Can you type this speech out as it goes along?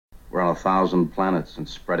1,000 planets and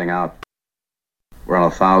spreading out. We're on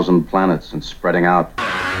 1,000 planets and spreading out.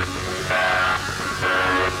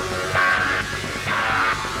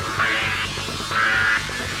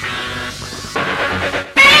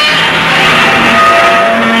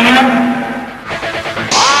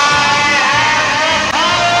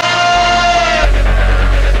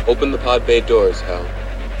 Open the pod bay doors, Hal.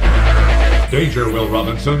 Danger, Will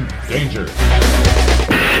Robinson. Danger.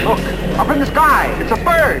 Look, up in the sky. It's a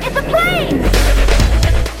bird. It's a plane.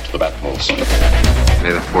 To the Batmobiles.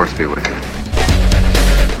 May the Force be with you.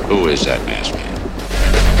 Who is that masked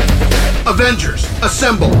man? Avengers,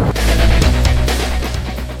 assemble!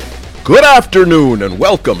 Good afternoon and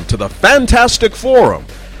welcome to the Fantastic Forum.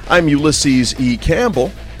 I'm Ulysses E.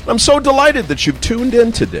 Campbell. I'm so delighted that you've tuned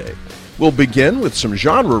in today. We'll begin with some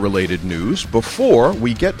genre-related news before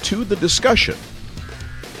we get to the discussion.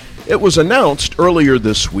 It was announced earlier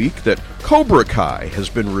this week that Cobra Kai has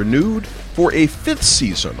been renewed for a 5th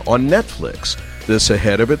season on Netflix, this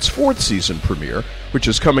ahead of its 4th season premiere, which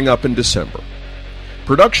is coming up in December.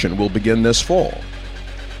 Production will begin this fall.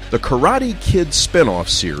 The Karate Kid spin-off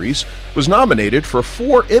series was nominated for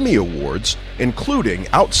 4 Emmy Awards, including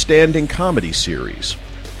Outstanding Comedy Series.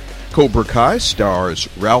 Cobra Kai stars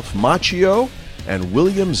Ralph Macchio and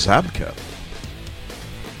William Zabka.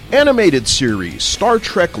 Animated series Star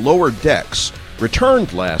Trek Lower Decks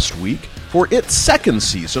returned last week for its 2nd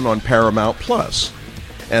season on Paramount+.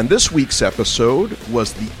 And this week's episode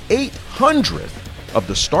was the 800th of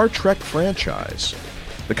the Star Trek franchise.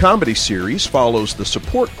 The comedy series follows the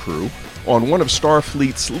support crew on one of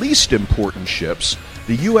Starfleet's least important ships,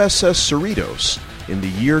 the USS Cerritos, in the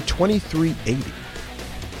year 2380.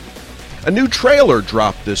 A new trailer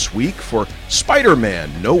dropped this week for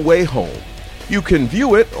Spider-Man: No Way Home. You can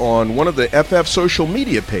view it on one of the FF social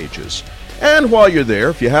media pages. And while you're there,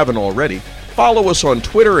 if you haven't already, follow us on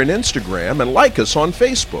Twitter and Instagram and like us on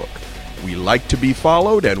Facebook. We like to be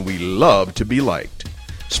followed and we love to be liked.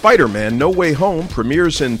 Spider-Man: No Way Home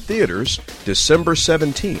premieres in theaters December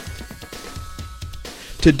 17th.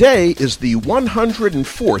 Today is the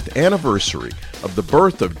 104th anniversary of the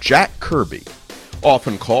birth of Jack Kirby.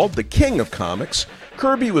 Often called the King of Comics,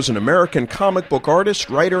 Kirby was an American comic book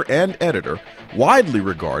artist, writer, and editor, widely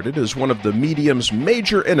regarded as one of the medium's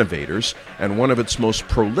major innovators and one of its most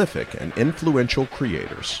prolific and influential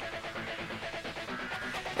creators.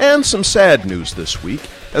 And some sad news this week,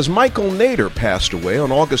 as Michael Nader passed away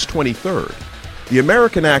on August 23rd. The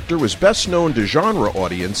American actor was best known to genre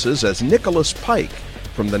audiences as Nicholas Pike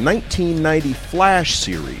from the 1990 Flash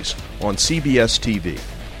series on CBS TV.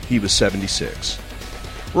 He was 76.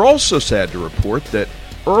 We're also sad to report that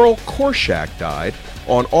Earl Korshak died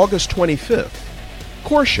on August 25th.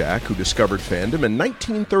 Korshak, who discovered fandom in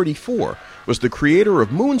 1934, was the creator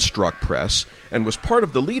of Moonstruck Press and was part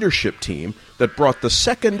of the leadership team that brought the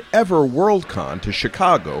second ever Worldcon to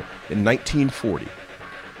Chicago in 1940.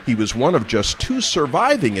 He was one of just 2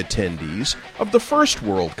 surviving attendees of the first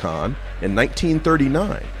Worldcon in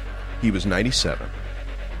 1939. He was 97.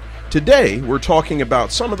 Today, we're talking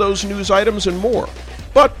about some of those news items and more.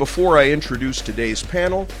 But before I introduce today's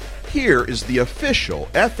panel, here is the official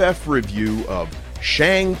FF review of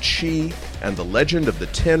Shang-Chi and the Legend of the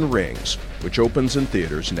Ten Rings, which opens in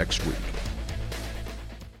theaters next week.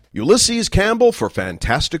 Ulysses Campbell for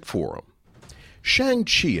Fantastic Forum.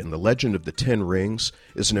 Shang-Chi and the Legend of the Ten Rings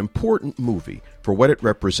is an important movie for what it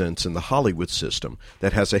represents in the Hollywood system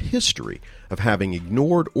that has a history of having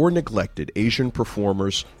ignored or neglected Asian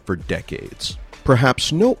performers for decades.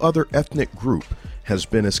 Perhaps no other ethnic group has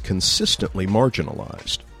been as consistently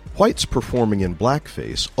marginalized. Whites performing in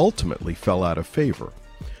blackface ultimately fell out of favor,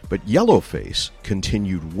 but yellowface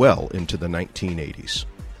continued well into the 1980s.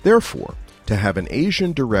 Therefore, to have an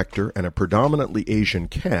Asian director and a predominantly Asian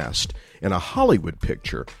cast in a Hollywood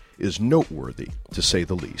picture is noteworthy, to say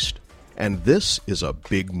the least. And this is a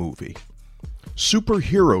big movie.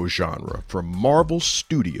 Superhero genre from Marvel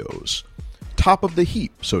Studios. Top of the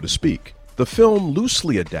heap, so to speak. The film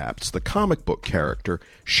loosely adapts the comic book character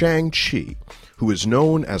Shang-Chi, who is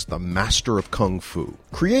known as the Master of Kung Fu.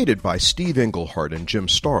 Created by Steve Englehart and Jim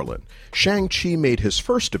Starlin, Shang-Chi made his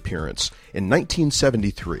first appearance in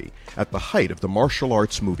 1973 at the height of the martial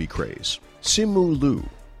arts movie craze. Simu Liu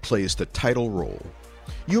plays the title role.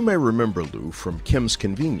 You may remember Liu from Kim's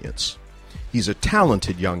Convenience. He's a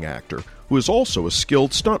talented young actor who is also a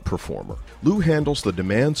skilled stunt performer. Liu handles the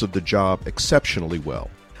demands of the job exceptionally well.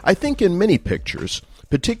 I think in many pictures,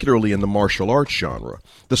 particularly in the martial arts genre,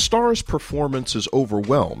 the star's performance is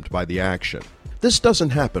overwhelmed by the action. This doesn't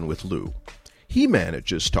happen with Liu. He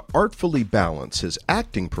manages to artfully balance his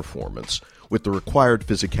acting performance with the required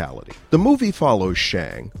physicality. The movie follows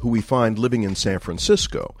Shang, who we find living in San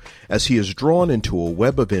Francisco, as he is drawn into a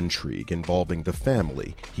web of intrigue involving the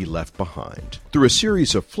family he left behind. Through a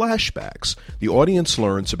series of flashbacks, the audience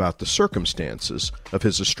learns about the circumstances of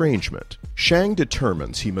his estrangement. Shang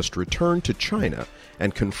determines he must return to China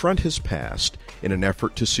and confront his past in an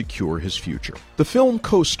effort to secure his future. The film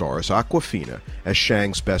co-stars Awkwafina as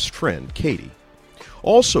Shang's best friend, Katie.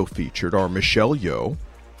 Also featured are Michelle Yeoh,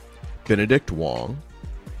 Benedict Wong,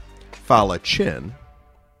 Fala Chen,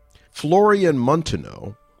 Florian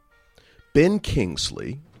Munteanu, Ben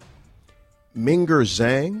Kingsley, Ming'er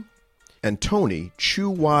Zhang, and Tony Chu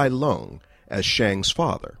Wai Lung as Shang's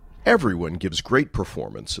father. Everyone gives great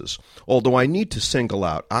performances, although I need to single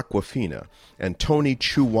out Awkwafina and Tony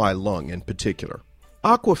Chu Wai Lung in particular.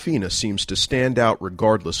 Awkwafina seems to stand out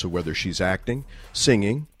regardless of whether she's acting,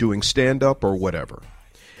 singing, doing stand-up, or whatever.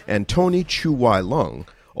 And Tony Chu Wai Lung,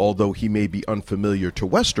 although he may be unfamiliar to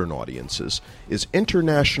Western audiences, is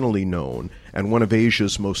internationally known and one of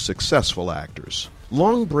Asia's most successful actors.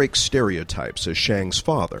 Lung breaks stereotypes as Shang's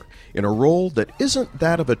father in a role that isn't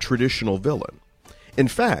that of a traditional villain. In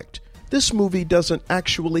fact, this movie doesn't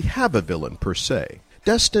actually have a villain per se.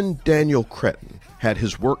 Destin Daniel Cretton had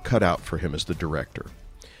his work cut out for him as the director.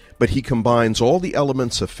 But he combines all the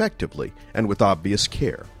elements effectively and with obvious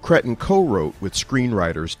care. Cretton co-wrote with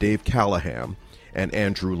screenwriters Dave Callaham and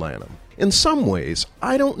Andrew Lanham. In some ways,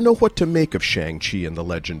 I don't know what to make of Shang-Chi and the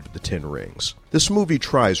Legend of the Ten Rings. This movie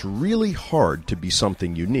tries really hard to be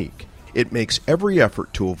something unique. It makes every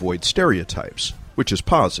effort to avoid stereotypes, which is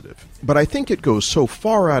positive. But I think it goes so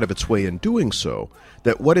far out of its way in doing so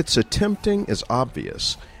that what it's attempting is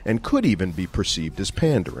obvious and could even be perceived as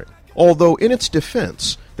pandering. Although, in its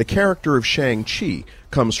defense, the character of Shang-Chi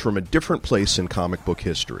comes from a different place in comic book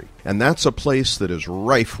history, and that's a place that is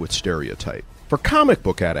rife with stereotype. For comic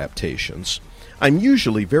book adaptations, I'm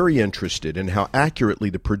usually very interested in how accurately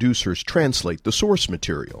the producers translate the source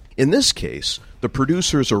material. In this case, the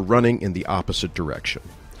producers are running in the opposite direction.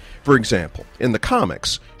 For example, in the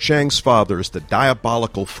comics, Shang's father is the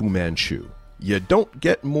diabolical Fu Manchu. You don't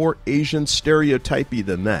get more Asian stereotypy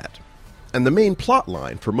than that. And the main plot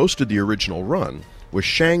line for most of the original run was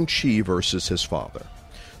Shang-Chi versus his father.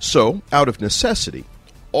 So, out of necessity,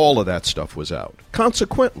 all of that stuff was out.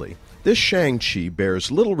 Consequently, this Shang-Chi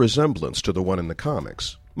bears little resemblance to the one in the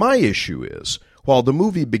comics. My issue is, while the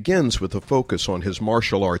movie begins with a focus on his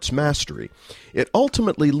martial arts mastery, it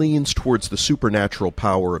ultimately leans towards the supernatural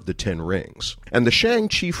power of the Ten Rings. And the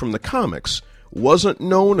Shang-Chi from the comics wasn't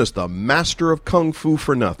known as the master of kung fu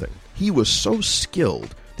for nothing. He was so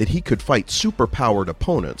skilled that he could fight superpowered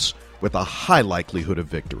opponents with a high likelihood of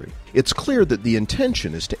victory. It's clear that the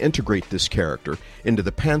intention is to integrate this character into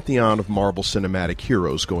the pantheon of Marvel Cinematic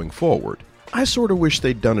heroes going forward. I sort of wish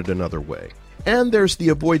they'd done it another way. And there's the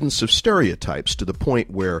avoidance of stereotypes to the point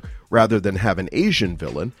where, rather than have an Asian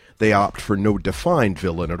villain, they opt for no defined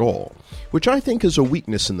villain at all, which I think is a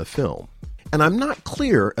weakness in the film. And I'm not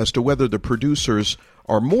clear as to whether the producers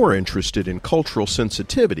are more interested in cultural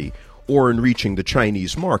sensitivity or in reaching the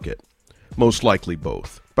Chinese market. Most likely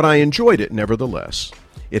both. But I enjoyed it nevertheless.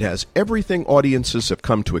 It has everything audiences have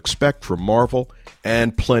come to expect from Marvel,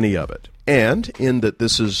 and plenty of it. And, in that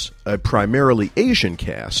this is a primarily Asian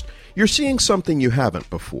cast, you're seeing something you haven't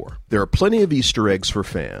before. There are plenty of Easter eggs for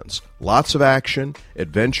fans, lots of action,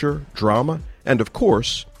 adventure, drama, and of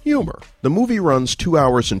course, humor. The movie runs 2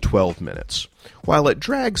 hours and 12 minutes. While it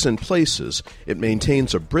drags in places, it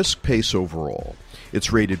maintains a brisk pace overall.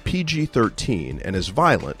 It's rated PG-13 and is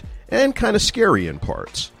violent and kind of scary in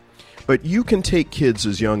parts. But you can take kids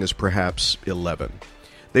as young as perhaps 11.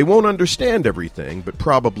 They won't understand everything, but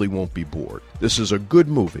probably won't be bored. This is a good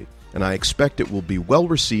movie, and I expect it will be well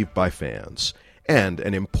received by fans, and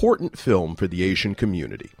an important film for the Asian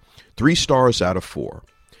community. 3 stars out of 4.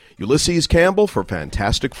 Ulysses Campbell for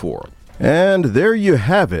Fantastic Forum. And there you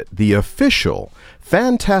have it, the official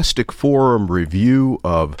Fantastic Forum review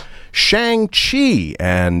of Shang-Chi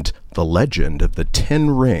and the Legend of the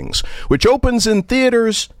Ten Rings, which opens in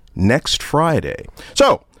theaters next Friday.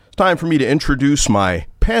 So, it's time for me to introduce my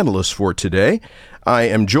panelists for today. I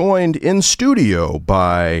am joined in studio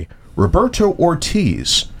by Roberto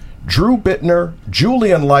Ortiz, Drew Bittner,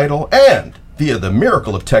 Julian Lytle, and, via the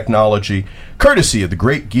miracle of technology, courtesy of the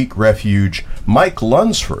Great Geek Refuge, Mike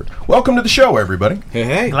Lunsford. Welcome to the show, everybody.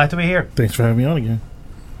 Hey. Glad to be here. Thanks for having me on again.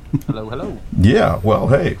 Hello. Yeah, well,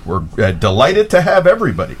 hey, we're delighted to have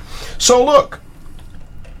everybody. So, look,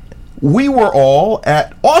 we were all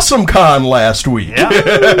at AwesomeCon last week. Yeah,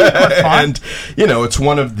 that's fun. And, you know, it's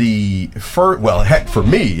one of the first, well, heck, for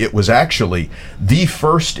me, it was actually the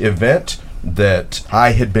first event that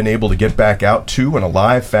I had been able to get back out to in a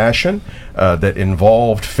live fashion that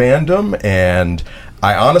involved fandom, and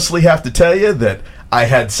I honestly have to tell you that I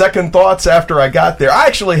had second thoughts after I got there. I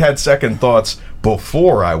actually had second thoughts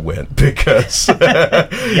before I went, because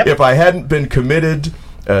if I hadn't been committed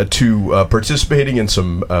to participating in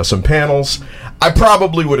some panels, I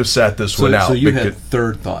probably would have sat this one out. So you had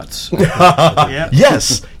third thoughts.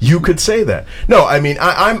 Yes, you could say that. No, I mean,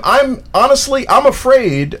 I'm honestly, I'm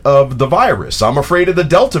afraid of the virus. I'm afraid of the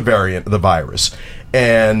Delta variant of the virus,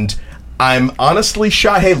 and I'm honestly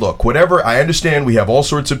shy. Hey, look, whatever. I understand we have all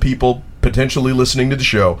sorts of people potentially listening to the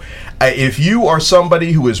show. If you are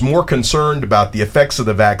somebody who is more concerned about the effects of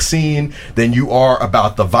the vaccine than you are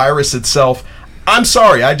about the virus itself, I'm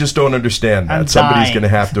sorry, I just don't understand that. Somebody's going to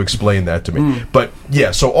have to explain that to me. But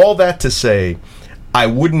yeah, so all that to say, I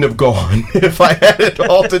wouldn't have gone if I had it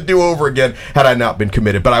all to do over again had I not been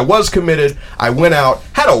committed. But I was committed. I went out,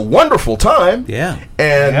 had a wonderful time. Yeah.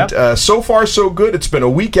 And so far, so good. It's been a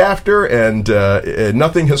week after, and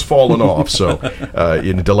nothing has fallen off. So,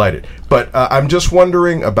 delighted. But I'm just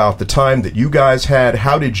wondering about the time that you guys had.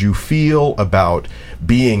 How did you feel about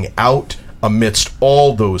being out amidst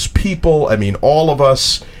all those people? I mean, all of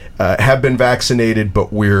us have been vaccinated,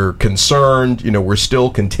 but we're concerned. We're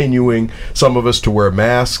still continuing, some of us, to wear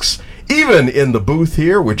masks, even in the booth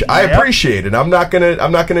here, which I appreciate, and I'm not gonna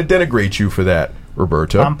denigrate you for that,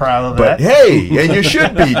 Roberto. I'm proud of that. But hey, and you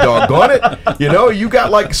should be, doggone it. You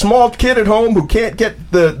got like a small kid at home who can't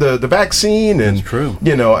get the vaccine, and that's true.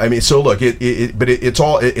 I mean, so look, it's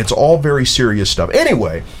all very serious stuff.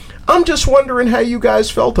 Anyway, I'm just wondering how you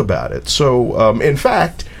guys felt about it. So, in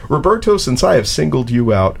fact, Roberto, since I have singled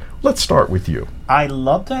you out, let's start with you. I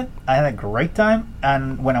loved it. I had a great time.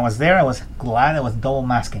 And when I was there, I was glad I was double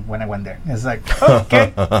masking when I went there. It's like,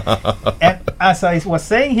 okay. And as I was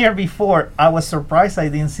saying here before, I was surprised I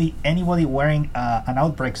didn't see anybody wearing an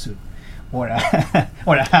outbreak suit or a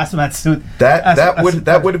hazmat suit.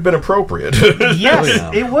 That would have been appropriate.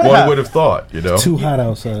 Yes, it would. One would have thought, Too hot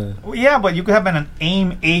outside. Yeah, but you could have been an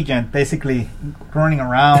AIM agent basically running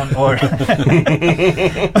around or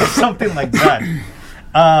something like that.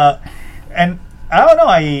 And I don't know,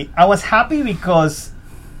 I was happy because,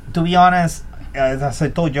 to be honest, as I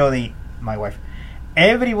told Jody, my wife,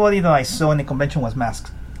 everybody that I saw in the convention was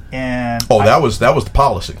masked. And that was the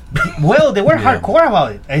policy. Well, they were hardcore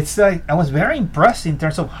about it. It's I was very impressed in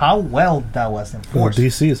terms of how well that was enforced. Well,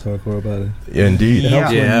 DC is hardcore about it. Indeed.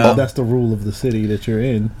 Yeah. That's the rule of the city that you're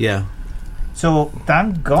in. Yeah. So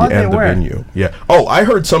thank God and they were. The venue. Yeah. Oh, I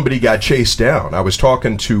heard somebody got chased down. I was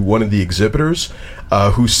talking to one of the exhibitors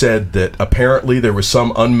who said that apparently there was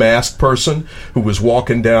some unmasked person who was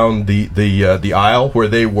walking down the aisle where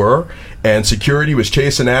they were, and security was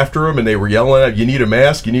chasing after him, and they were yelling out, "You need a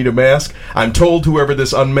mask! You need a mask!" I'm told whoever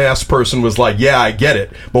this unmasked person was like, "Yeah, I get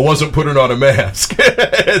it," but wasn't putting on a mask.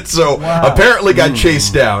 And so apparently got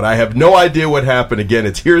chased down. I have no idea what happened. Again,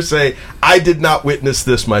 it's hearsay. I did not witness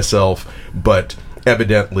this myself, but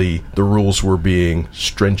evidently the rules were being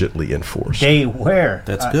stringently enforced. They were.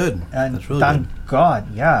 That's good. And that's really thank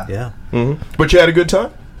God, yeah. Yeah. Mm-hmm. But you had a good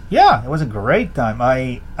time? Yeah, it was a great time.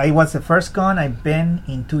 I was the first con I've been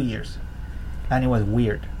in 2 years. And it was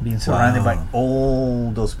weird being surrounded by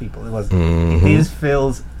all those people. It was. This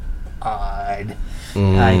feels odd.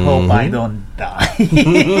 I hope I don't die.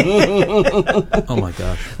 Oh my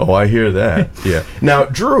gosh. Oh, I hear that. Yeah. Now,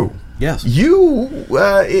 Drew. Yes. You,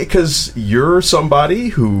 because you're somebody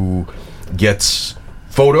who gets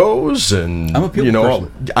photos and I'm a people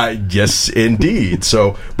person. Yes, indeed.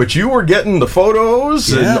 So, but you were getting the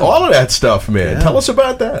photos and all of that stuff, man. Yeah. Tell us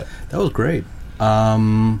about that. That was great.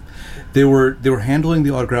 They were handling the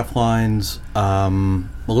autograph lines a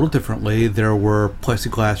little differently. There were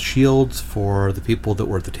plexiglass shields for the people that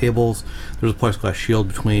were at the tables. There was a plexiglass shield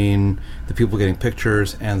between the people getting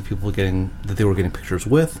pictures and the people that they were getting pictures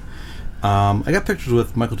with. I got pictures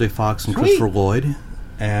with Michael J. Fox and Christopher Lloyd,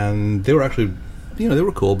 and they were actually, they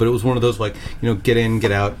were cool. But it was one of those get in,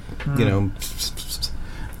 get out, kind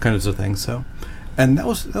of thing. So, and that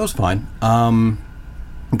was fine.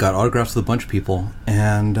 Got autographs with a bunch of people,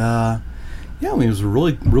 and it was a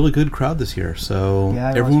really, really good crowd this year. So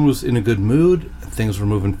everyone was in a good mood. Things were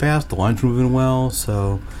moving fast. The lines were moving well.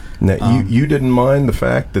 So now, you didn't mind the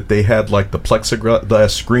fact that they had like the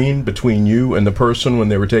plexiglass screen between you and the person when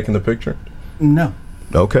they were taking the picture? No.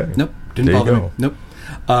 Okay. Nope. Didn't bother me. Nope.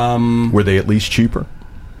 Were they at least cheaper?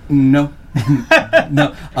 No.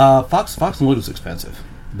 No. Fox and Lloyd was expensive.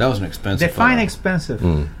 That was an expensive. Define expensive.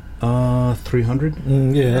 300.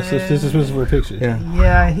 Yeah, that's expensive for a picture. Yeah.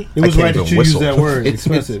 Yeah. It was right that you use that word.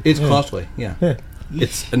 Expensive. It's costly. Yeah.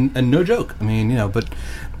 It's and no joke. I mean,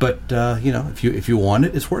 but if you want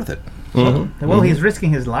it, it's worth it. Well, he's risking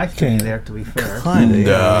his life to be there, to be fair.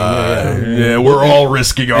 Yeah, we're all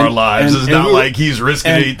risking our lives. It's not like he's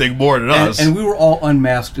risking anything more than us. And we were all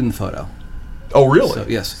unmasked in the photo. Oh, really? So,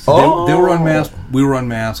 yes. So they were unmasked. We were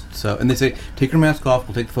unmasked. So, and they say, take your mask off.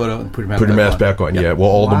 We'll take the photo and put your mask back on. Yeah. Well,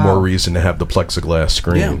 all the more reason to have the plexiglass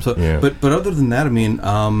screen. Yeah. So, But other than that, I mean,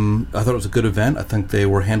 I thought it was a good event. I think they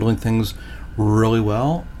were handling things really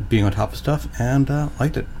well, being on top of stuff, and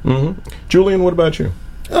liked it. Mm-hmm. Julian, what about you?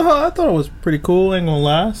 I thought it was pretty cool. Ain't gonna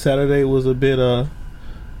lie. Saturday was a bit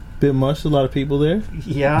much. A lot of people there.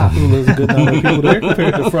 Yeah. There was a good number of people there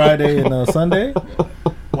compared to Friday and Sunday.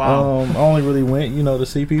 Wow. I only really went, to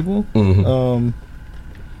see people.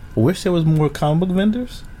 Wish there was more comic book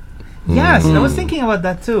vendors. Yes, I was thinking about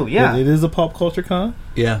that too. Yeah, it is a pop culture con.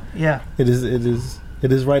 Yeah. It is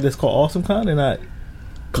right. It's called Awesome Con and not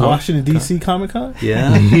Washington D.C. Comic Con.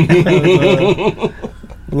 Yeah.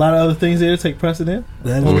 A lot of other things there take precedent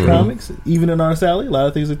over comics. Even in our Sally, a lot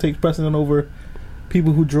of things that take precedent over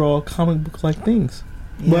people who draw comic book like things.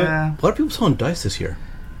 Yeah. But a lot of people selling dice this year.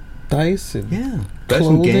 Dice and dice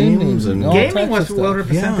and games and all gaming was well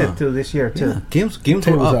represented too this year too. Yeah. Games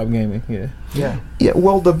tabletop gaming. Yeah.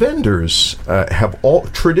 Well, the vendors have all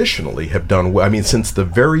traditionally have done well. I mean, since the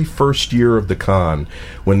very first year of the con,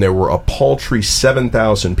 when there were a paltry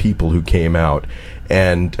 7,000 people who came out.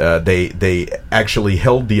 And they actually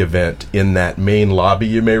held the event in that main lobby,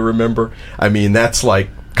 you may remember. I mean, that's like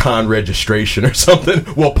con registration or something.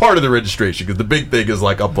 Well, part of the registration, because the big thing is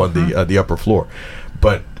like up on the upper floor.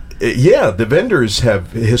 But the vendors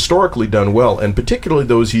have historically done well, and particularly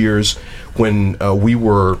those years when we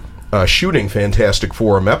were shooting Fantastic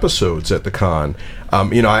Forum episodes at the con.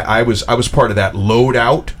 I was part of that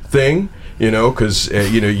loadout thing. Because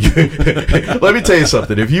let me tell you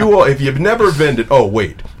something. If you've never vended,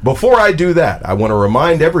 before I do that, I want to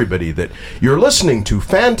remind everybody that you're listening to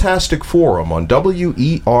Fantastic Forum on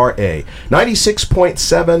WERA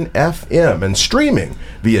 96.7 FM and streaming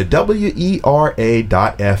via WERA.FM.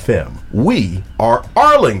 We are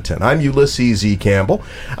Arlington. I'm Ulysses E. Campbell.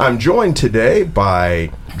 I'm joined today by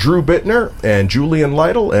Drew Bittner and Julian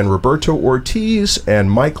Lytle and Roberto Ortiz and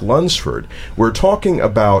Mike Lunsford. We're talking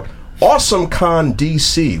about Awesome Con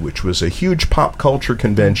DC, which was a huge pop culture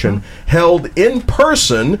convention held in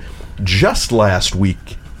person just last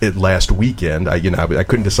weekend. I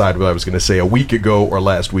couldn't decide whether I was going to say a week ago or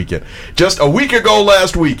last weekend. Just a week ago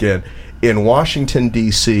last weekend in Washington,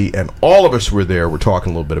 D.C., and all of us were there. We're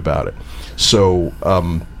talking a little bit about it. So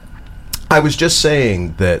I was just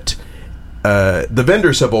saying that the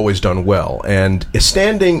vendors have always done well, and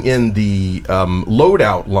standing in the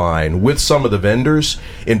loadout line with some of the vendors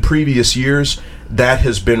in previous years, that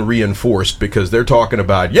has been reinforced because they're talking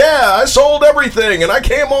about, I sold everything and I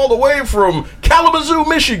came all the way from Kalamazoo,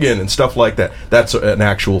 Michigan and stuff like that. That's an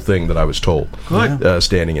actual thing that I was told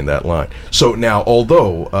standing in that line. So now,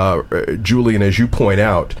 although, Julian, as you point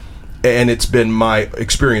out, and it's been my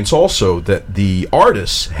experience also that the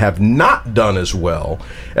artists have not done as well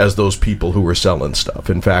as those people who were selling stuff.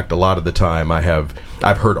 In fact, a lot of the time I've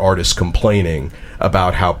heard artists complaining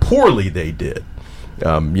about how poorly they did.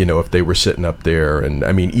 If they were sitting up there, and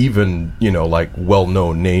I mean, even like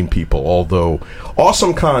well-known name people. Although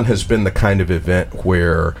Awesome Con has been the kind of event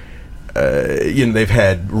where they've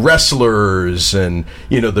had wrestlers and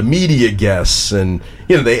the media guests, and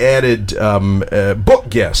they added book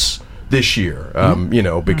guests this year,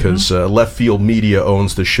 because Left Field Media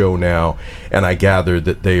owns the show now, and I gather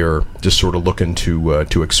that they are just sort of looking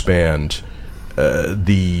to expand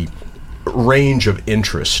the range of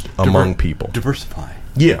interest among people. Diversify.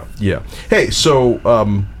 Yeah. Hey,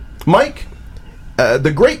 so Mike,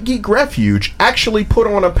 the Great Geek Refuge actually put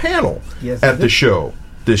on a panel at the show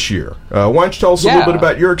this year. Why don't you tell us a little bit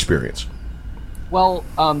about your experience? Well,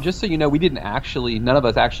 just so you know, none of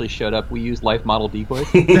us actually showed up. We used life model decoys.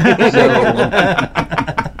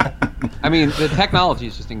 I mean, the technology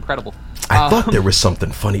is just incredible. I thought there was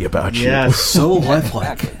something funny about you. Yeah, so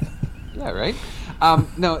lifelike. Yeah, right?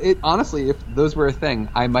 Honestly, if those were a thing,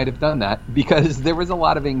 I might have done that because there was a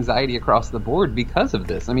lot of anxiety across the board because of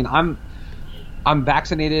this. I mean, I'm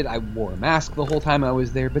vaccinated. I wore a mask the whole time I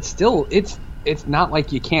was there, but still, it's not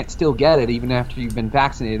like you can't still get it even after you've been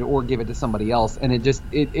vaccinated or give it to somebody else. And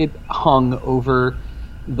it hung over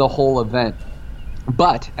the whole event.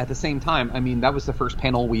 But at the same time, I mean, that was the first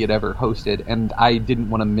panel we had ever hosted, and I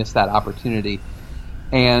didn't want to miss that opportunity.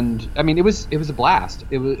 And I mean, it was a blast.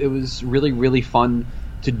 It was really, really fun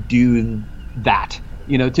to do that.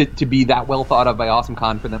 to be that well thought of by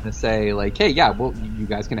AwesomeCon for them to say like, hey, yeah, well, you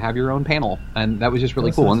guys can have your own panel, and that was just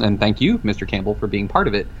really cool. And thank you, Mr. Campbell, for being part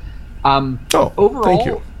of it. Overall, thank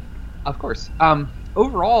you. Of course.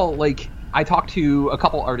 Overall, like, I talked to a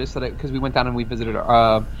couple artists because we went down and we visited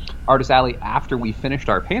Artist Alley after we finished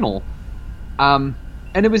our panel, and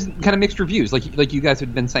it was kind of mixed reviews, like you guys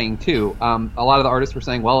had been saying too. A lot of the artists were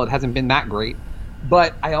saying, well, it hasn't been that great.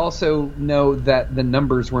 But I also know that the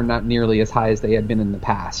numbers were not nearly as high as they had been in the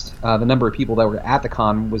past. The number of people that were at the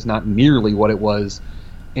con was not nearly what it was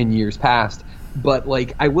in years past. But,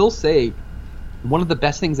 like, I will say, one of the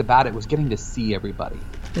best things about it was getting to see everybody.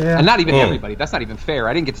 Yeah. And not even everybody. That's not even fair.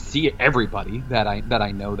 I didn't get to see everybody that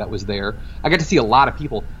I know that was there. I got to see a lot of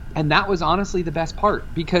people. And that was honestly the best part,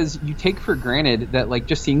 because you take for granted that, like,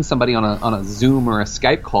 just seeing somebody on a Zoom or a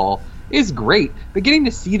Skype call is great, but getting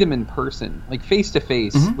to see them in person, like face to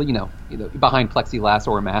face, behind plexiglass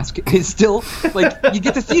or a mask, is still like you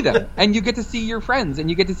get to see them, and you get to see your friends, and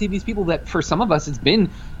you get to see these people that for some of us it's been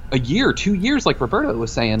a year, 2 years, like Roberto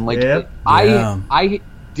was saying. Like I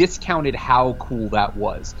discounted how cool that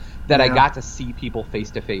was, that I got to see people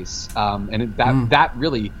face to face, and that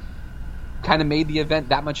really kind of made the event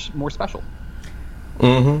that much more special.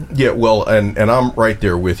 Mm-hmm. Yeah, well, and I'm right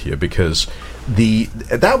there with you, because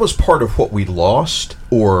that was part of what we lost,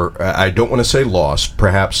 or I don't want to say lost,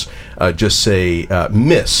 perhaps just say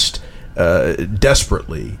missed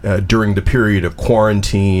desperately during the period of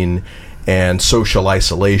quarantine and social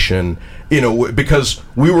isolation. Because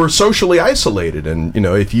we were socially isolated, and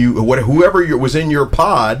if whoever was in your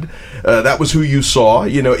pod, that was who you saw.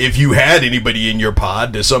 If you had anybody in your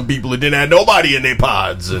pod, there's some people who didn't have nobody in their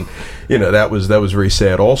pods, and that was very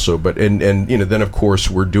sad also. But and then of course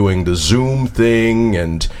we're doing the Zoom thing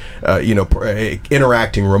and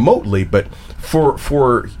interacting remotely, but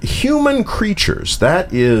for human creatures,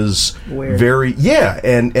 that is weird.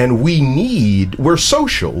 And we're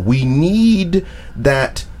social. We need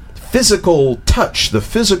that physical touch, the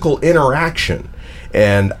physical interaction.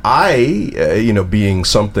 And I, being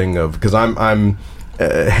something of, because I'm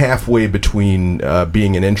halfway between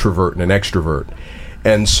being an introvert and an extrovert.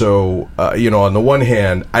 And so, on the one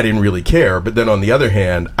hand, I didn't really care, but then on the other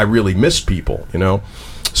hand, I really missed people,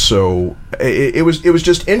 So it was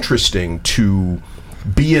just interesting to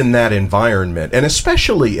be in that environment, and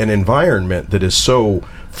especially an environment that is so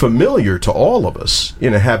familiar to all of us,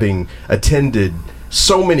 having attended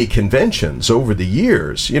so many conventions over the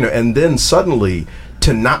years, and then suddenly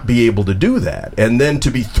to not be able to do that, and then to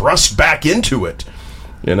be thrust back into it,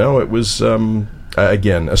 it was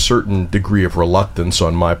again a certain degree of reluctance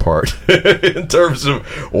on my part in terms of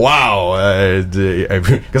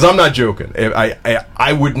because I'm not joking.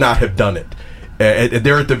 I would not have done it.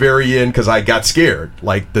 There at the very end, because I got scared.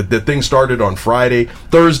 Like the thing started on Friday.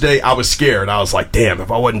 Thursday, I was scared. I was like, damn,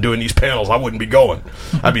 if I wasn't doing these panels, I wouldn't be going.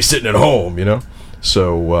 I'd be sitting at home,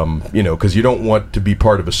 So, because you don't want to be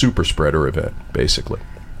part of a super spreader event, basically.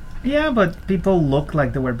 Yeah, but people look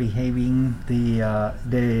like they were behaving. The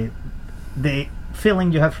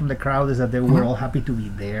feeling you had from the crowd is that they were all happy to be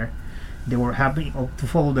there. They were happy to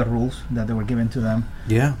follow the rules that they were given to them.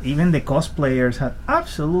 Yeah. Even the cosplayers had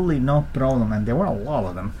absolutely no problem, and there were a lot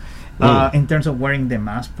of them, in terms of wearing the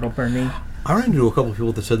mask properly. I ran into a couple of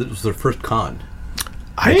people that said that it was their first con.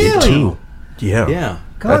 I did too. Yeah. Yeah.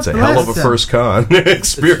 That's a hell of a first con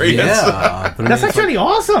experience. Yeah, but that's actually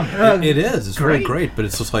awesome. It is. It's really great, but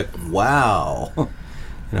it's just like, wow.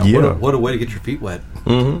 What a way to get your feet wet.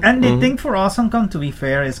 Mm-hmm. And the thing for AwesomeCon, to be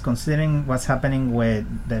fair, is considering what's happening with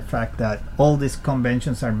the fact that all these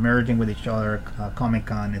conventions are merging with each other.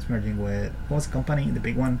 Comic-Con is merging with, what's the company, the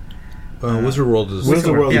big one? Wizard World is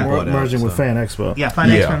merging with Fan Expo. Yeah, Fan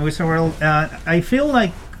Expo and Wizard World. I feel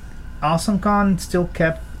like AwesomeCon still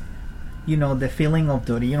kept the feeling of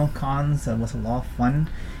the original cons. That was a lot of fun.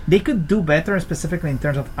 They could do better, specifically in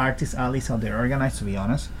terms of artist alleys, how they're organized, to be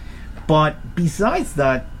honest. But besides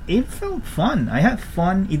that, it felt fun. I had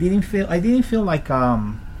fun. I didn't feel like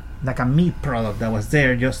a meat product that was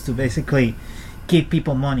there just to basically give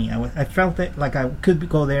people money. I felt like I could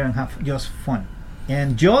go there and have just fun.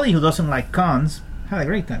 And Jody, who doesn't like cons, had a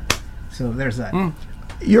great time. So there's that.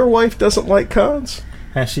 Your wife doesn't like cons?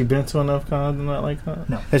 Has she been to enough cons to not like cons?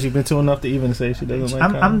 No. Has she been to enough to even say she doesn't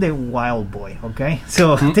like cons? I'm the wild boy, okay?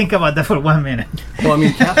 So think about that for 1 minute. Well, I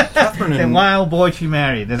mean, Catherine the wild boy she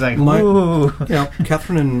married. It's like,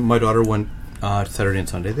 Catherine and my daughter went Saturday and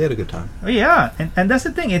Sunday. They had a good time. Oh, yeah. And that's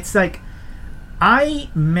the thing. It's like, I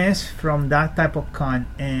miss from that type of con,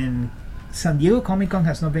 and San Diego Comic-Con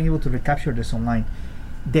has not been able to recapture this online.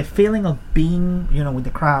 the feeling of being, with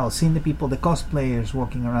the crowd, seeing the people, the cosplayers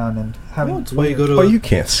walking around and having. That's why you go to. Well, you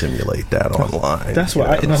can't simulate that online. That's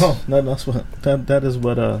what that is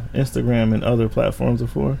what Instagram and other platforms are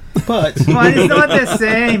for. But it's not the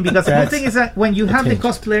same, because the thing is that when you have the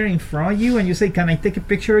attention. cosplayer in front of you and you say, "Can I take a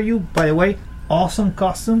picture of you?" By the way, awesome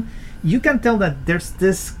costume. You can tell that there's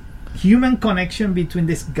this human connection between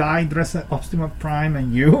this guy dressed as Optimus Prime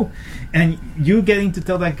and you getting to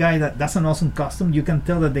tell that guy that that's an awesome costume. You can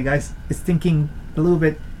tell that the guy is thinking a little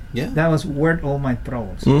bit. Yeah. That was worth all my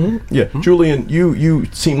troubles. Mm-hmm. Yeah, Julian, you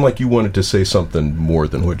seem like you wanted to say something more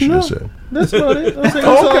than what you just said. that's about it.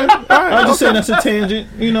 I'm just saying that's a tangent,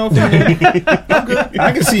 from there. I'm good.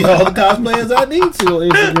 I can see all the cosplayers I need to on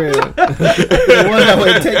Instagram. The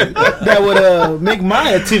one that would make my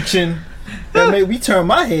attention, that make me turn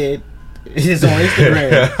my head, is on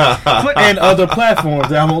Instagram and other platforms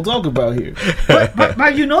that I won't talk about here.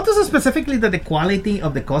 But you notice specifically that the quality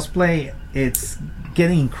of the cosplay, it's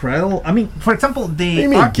getting incredible. I mean, for example, What do you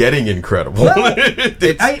mean getting incredible? Well, it's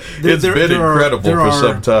been incredible for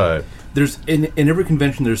some time. There's in every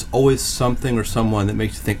convention, there's always something or someone that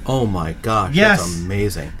makes you think, "Oh my gosh, Yes. that's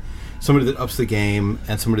amazing!" Somebody that ups the game,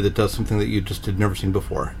 and somebody that does something that you just had never seen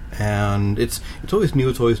before. And it's always new,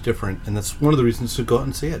 it's always different, and that's one of the reasons to go out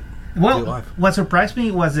and see it. Well, what surprised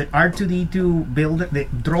me was the R2D2 builder, the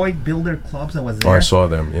droid builder clubs that was there. Oh, I saw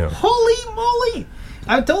them. Yeah. Holy moly!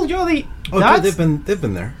 I told you they've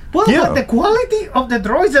been there. Well, Yeah. but the quality of the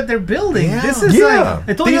droids that they're building. Yeah. This is Yeah. like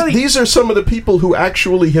I told you. These are some of the people who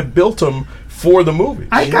actually have built them for the movie.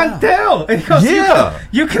 I can tell. Because Yeah.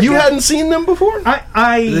 you hadn't seen them before?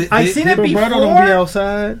 I seen it before. Roberto don't be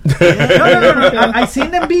outside. No. I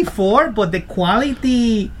seen them before, but the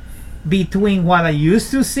quality between what I used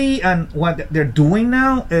to see and what they're doing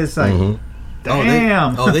now is like,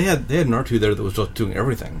 damn. They had an R2 there that was just doing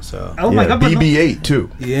everything. So My God! but no- BB-8 too.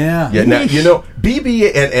 yeah. Yeah, now,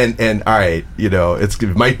 BB-8 and all right,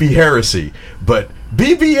 it might be heresy, but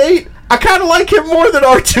BB-8, I kind of like him more than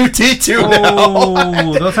R2-D2 now.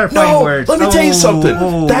 Oh, those are fine words. Let me tell you something.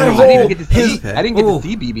 That I whole didn't get to see. his- I didn't get to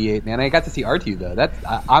see BB-8, man. I got to see R2 though.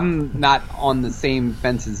 I'm not on the same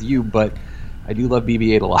fence as you, but I do love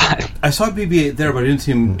BB-8 a lot. I saw BB-8 there, but I didn't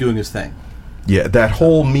see him doing his thing. Yeah, that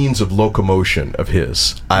whole means of locomotion of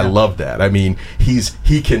his, I love that. I mean, he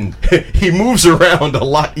moves around a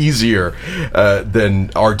lot easier than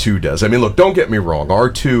R2 does. I mean, look, don't get me wrong.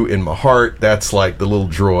 R2 in my heart, that's like the little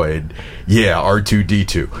droid. Yeah,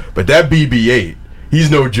 R2-D2. But that BB-8,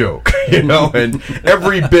 he's no joke, and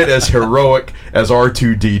every bit as heroic as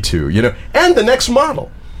R2-D2, and the next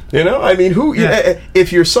model. I mean,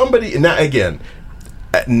 if you're somebody, now again,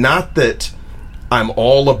 not that I'm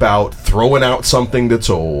all about throwing out something that's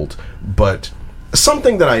old, but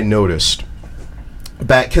something that I noticed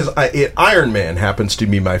back, because Iron Man happens to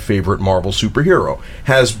be my favorite Marvel superhero,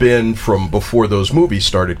 has been from before those movies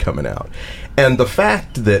started coming out. And the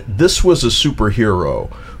fact that this was a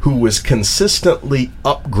superhero who was consistently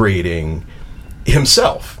upgrading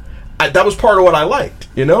himself, that was part of what I liked.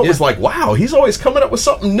 It was like, wow, he's always coming up with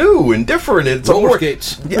something new and different. And it's Roller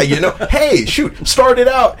skates. Yeah, hey, shoot, started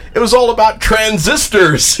out, it was all about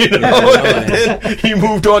transistors, and then he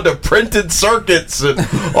moved on to printed circuits and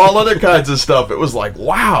all other kinds of stuff. It was like,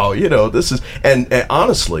 wow, this is, and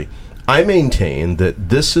honestly, I maintain that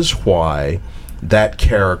this is why that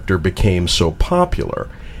character became so popular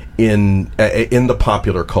in the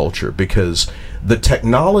popular culture, because the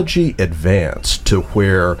technology advanced to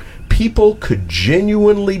where people could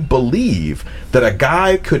genuinely believe that a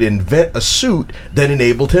guy could invent a suit that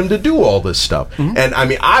enabled him to do all this stuff. Mm-hmm. And I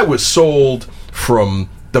mean, I was sold from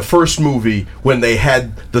the first movie when they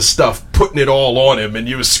had the stuff putting it all on him and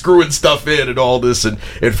you was screwing stuff in and all this. And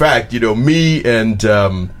in fact, me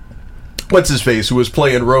and what's his face, who was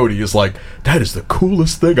playing Rhodey, is like, that is the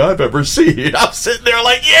coolest thing I've ever seen. I'm sitting there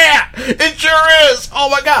like, yeah, it sure is. Oh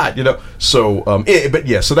my God, So, but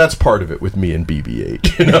yeah, so that's part of it with me and BB-8.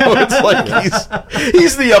 It's like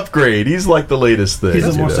he's the upgrade. He's like the latest thing. He's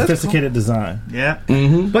a more sophisticated design. Yeah.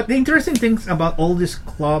 Mm-hmm. But the interesting things about all these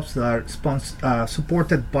clubs that are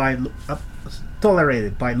supported by,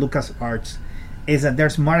 tolerated by LucasArts, is that they're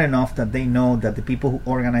smart enough that they know that the people who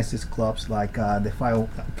organize these clubs, like the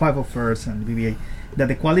 501st and the BB-8, that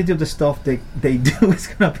the quality of the stuff they do is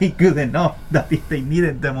going to be good enough that if they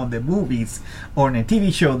needed them on the movies or in a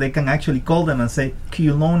TV show, they can actually call them and say, can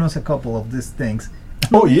you loan us a couple of these things?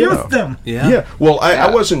 Oh, yeah. Use them. Yeah. Well, I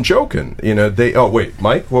wasn't joking. Oh, wait,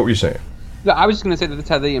 Mike, what were you saying? No, I was just going to say that that's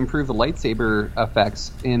how they improved the lightsaber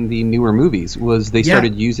effects in the newer movies, was they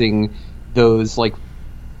started using those, like,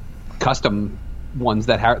 custom ones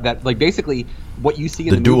that like basically what you see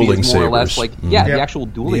in The the movie dueling is more or less sabers. like the actual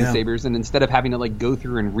dueling Yeah. sabers, and instead of having to like go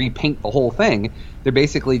through and repaint the whole thing, they're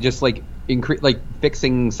basically just like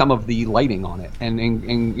fixing some of the lighting on it and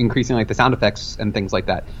increasing like the sound effects and things like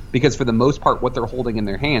that, because for the most part what they're holding in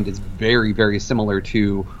their hand is very, very similar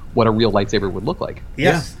to what a real lightsaber would look like.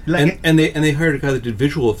 Yes. Yeah. Like, and they hired a guy that did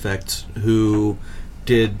visual effects who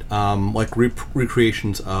did like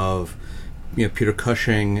recreations of Peter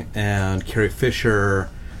Cushing and Carrie Fisher,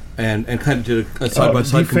 and kind of did a side by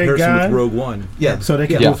side deepfake comparison guy? with Rogue One. Yeah, So they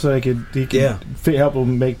could Yeah. he could help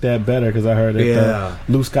them make that better, because I heard that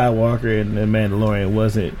Luke Skywalker and the Mandalorian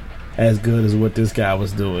wasn't as good as what this guy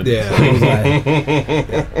was doing. Yeah. So it was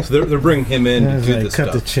like, So they're bringing him in to do this cut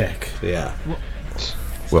stuff. the check. Yeah.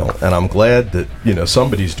 Well, and I'm glad that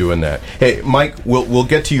somebody's doing that. Hey, Mike, we'll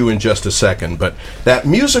get to you in just a second, but that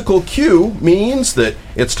musical cue means that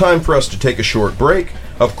it's time for us to take a short break.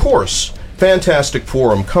 Of course, Fantastic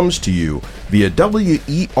Forum comes to you via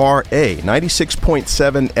WERA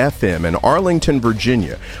 96.7 FM in Arlington,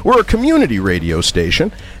 Virginia. We're a community radio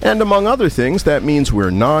station, and among other things, that means we're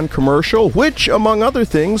non-commercial, which, among other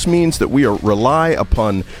things, means that we rely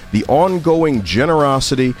upon the ongoing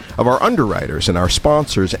generosity of our underwriters and our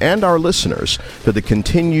sponsors and our listeners for the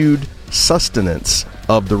continued sustenance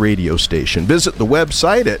of the radio station. Visit the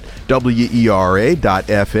website at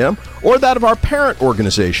WERA.FM or that of our parent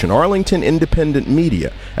organization, Arlington Independent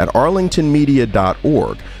Media, at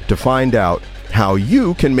arlingtonmedia.org to find out how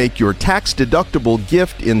you can make your tax-deductible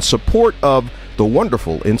gift in support of the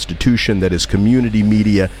wonderful institution that is community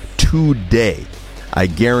media today. I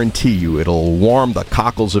guarantee you it'll warm the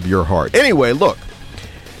cockles of your heart. Anyway, look,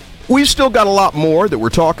 we've still got a lot more that we're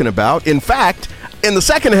talking about. In fact, in the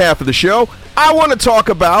second half of the show, I want to talk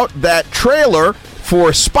about that trailer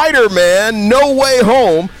for Spider-Man No Way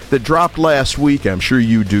Home that dropped last week. I'm sure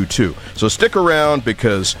you do too. So stick around,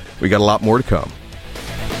 because we got a lot more to come.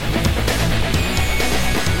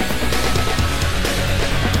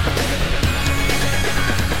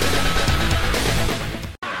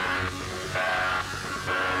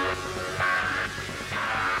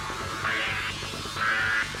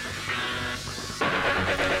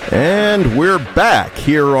 And we're back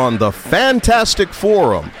here on the Fantastic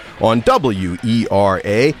Forum on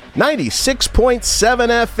WERA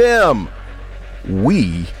 96.7 FM.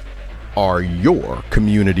 We are your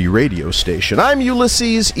community radio station. I'm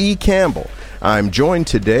Ulysses E. Campbell. I'm joined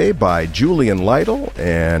today by Julian Lytle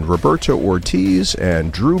and Roberto Ortiz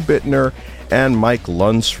and Drew Bittner and Mike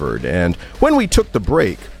Lunsford. And when we took the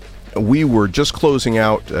break, we were just closing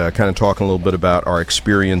out, kind of talking a little bit about our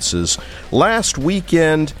experiences last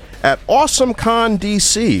weekend at AwesomeCon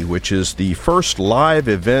DC, which is the first live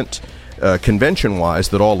event, convention-wise,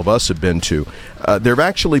 that all of us have been to. There have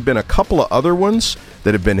actually been a couple of other ones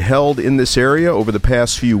that have been held in this area over the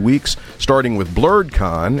past few weeks, starting with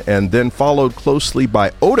BlurredCon and then followed closely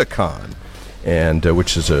by Otakon, and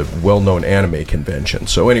which is a well-known anime convention.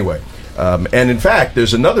 So anyway, and in fact,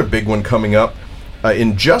 there's another big one coming up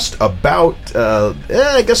in just about,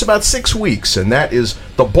 I guess about 6 weeks, and that is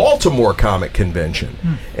the Baltimore Comic Convention.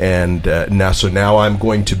 And now I'm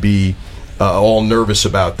going to be all nervous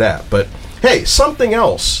about that. But hey, something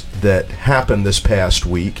else that happened this past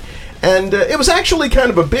week, and it was actually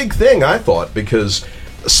kind of a big thing, I thought, because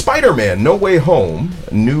Spider-Man No Way Home,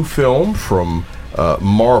 a new film from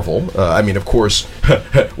Marvel. I mean, of course,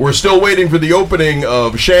 we're still waiting for the opening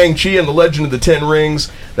of Shang-Chi and the Legend of the Ten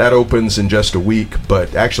Rings. That opens in just a week,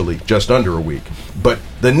 but actually just under a week. But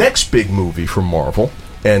the next big movie from Marvel,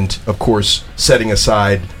 and of course, setting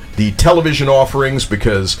aside the television offerings,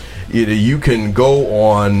 because you can go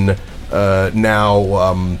on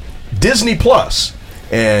now Disney Plus,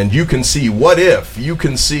 and you can see What If, you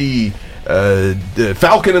can see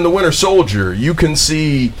Falcon and the Winter Soldier, you can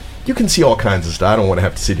see all kinds of stuff. I don't want to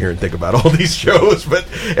have to sit here and think about all these shows, but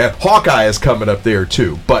Hawkeye is coming up there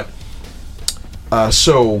too. But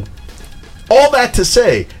so all that to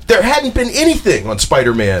say, there hadn't been anything on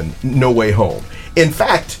Spider-Man No Way Home. In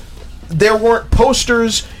fact, there weren't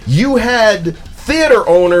posters. You had theater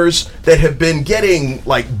owners that have been getting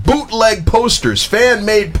like bootleg posters,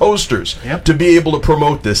 fan-made posters, to be able to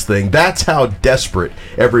promote this thing. That's how desperate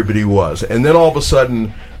everybody was. And then all of a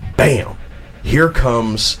sudden, bam, here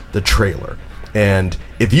comes the trailer. And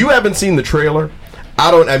if you haven't seen the trailer,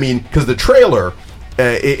 because the trailer,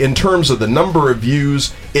 in terms of the number of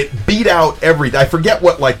views, it beat out I forget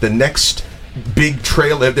what, like, the next big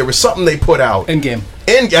trailer, there was something they put out. Endgame.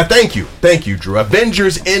 Thank you, Drew.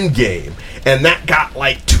 Avengers Endgame. And that got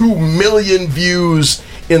like 2 million views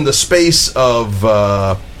in the space of,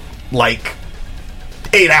 like,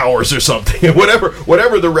 8 hours or something.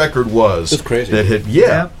 whatever the record was. It's crazy. That had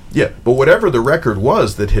but whatever the record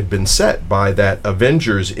was that had been set by that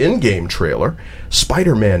Avengers Endgame trailer,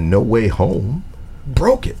 Spider-Man No Way Home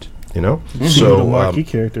broke it. You know, So the marquee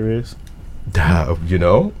character is. You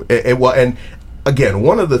know, and again,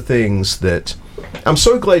 one of the things that I'm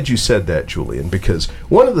so glad you said that, Julian, because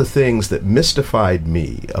one of the things that mystified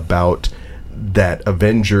me about that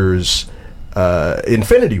Avengers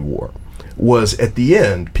Infinity War was at the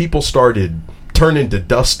end, people started turning to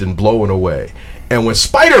dust and blowing away. And when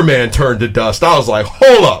Spider-Man turned to dust, I was like,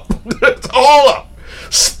 hold up. Hold up.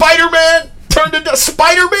 Spider-Man turned to dust?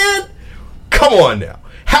 Spider-Man? Come on now.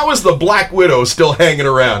 How is the Black Widow still hanging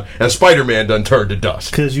around and Spider-Man done turned to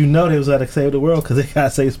dust? Because you know they was out to save the world because they got to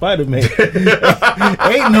save Spider-Man.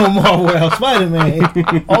 Ain't no more without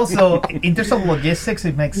Spider-Man. Also, in terms of logistics,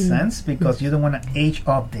 it makes sense because you don't want to age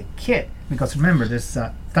up the kid. Because remember, there's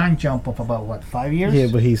a time jump of about, 5 years? Yeah,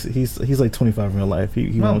 but he's like 25 in real life.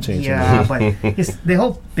 He won't change. Yeah, but the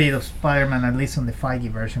whole bit of Spider-Man, at least on the Feige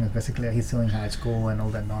version, is basically he's still in high school and all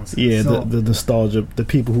that nonsense. Yeah, so, the nostalgia, the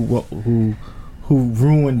people who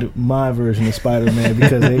ruined my version of Spider-Man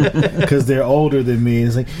because they're older than me.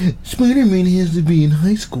 It's like Spider-Man has to be in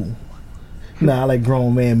high school. Nah, I like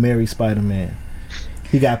grown man marry Spider-Man.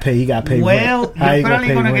 He got paid. Well,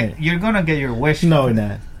 you're gonna get your wish. No, you're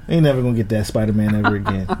not. Ain't never gonna get that Spider-Man ever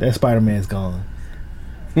again. That Spider-Man's gone.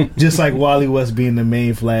 Just like Wally West being the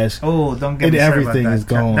main Flash. Oh, don't get me started everything about that. is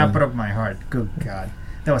gone. That broke my heart. Good God.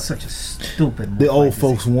 That was such a stupid move. The old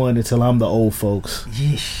folks won until I'm the old folks.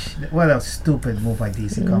 Yeesh. What a stupid move by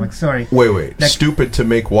DC Comics. Sorry. Wait. Stupid to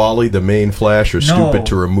make Wally the main Flash, or stupid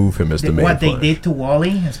to remove him as the main Flash? What they did to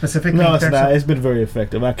Wally, specifically. No, it's not. It's been very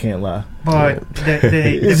effective. I can't lie. But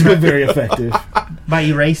it's been very effective. By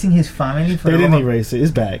erasing his family? They didn't erase it.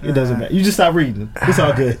 It's back. It doesn't matter. You just stop reading. It's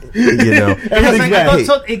all good. You know. Everything's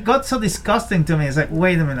back. It got so disgusting to me. It's like,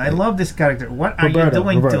 wait a minute. I love this character. What are you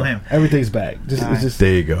doing to him? Everything's back. Just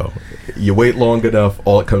there you go. You wait long enough,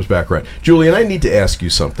 all it comes back right. Julian, I need to ask you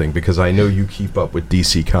something because I know you keep up with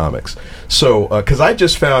DC Comics. So, because I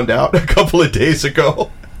just found out a couple of days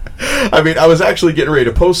ago. I mean, I was actually getting ready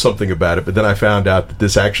to post something about it, but then I found out that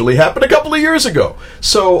this actually happened a couple of years ago.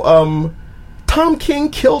 So, Tom King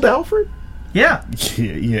killed Alfred? Yeah.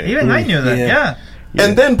 Even I knew that. Yeah.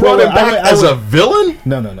 And then brought him back as a villain?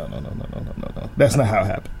 No. That's not how it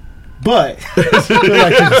happened. But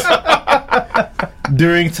like this.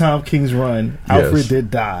 During Tom King's run, Alfred did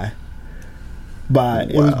die. By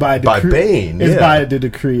Bane. It's by the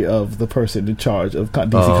decree of the person in charge of DC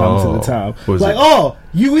Comics at the time.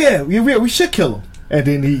 We should kill him. And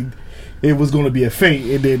then it was going to be a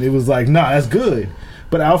fate, and then it was like, nah, that's good.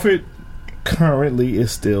 But Alfred currently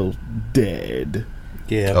is still dead.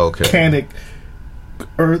 Yeah. Okay.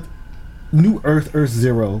 New Earth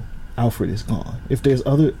Zero. Alfred is gone. If there's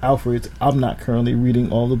other Alfreds, I'm not currently reading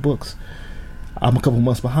all the books. I'm a couple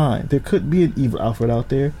months behind. There could be an evil Alfred out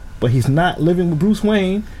there, but he's not living with Bruce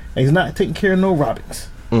Wayne, and he's not taking care of no Robins.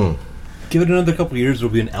 Give it another couple of years,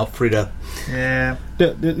 there'll be an Alfreda. Yeah.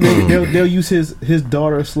 They'll use his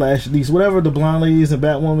daughter / niece, whatever the blonde lady is in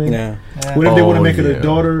Batwoman. Yeah. Whatever they want to make it a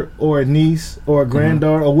daughter or a niece or a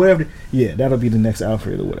granddaughter or whatever. Yeah, that'll be the next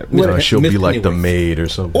Alfred or whatever. She'll be like the maid or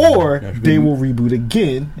something. Or they will reboot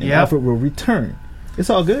again and Alfred will return. It's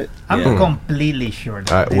all good. I'm completely sure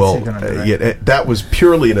that that was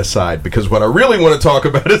purely an aside because what I really want to talk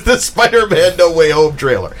about is this Spider-Man No Way Home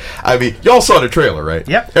trailer. I mean, y'all saw the trailer, right?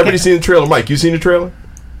 Yep. Everybody seen the trailer? Mike, you seen the trailer?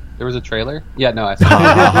 There was a trailer? Yeah, no, I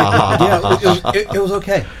saw it. It was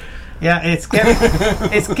okay. Yeah, it's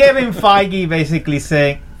Kevin Feige basically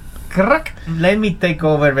saying, let me take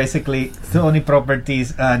over basically Sony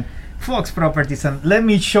properties and Fox properties, and let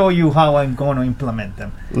me show you how I'm going to implement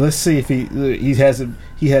them. Let's see if he hasn't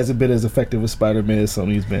been as effective with Spider-Man as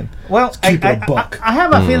Sony's been. Well, I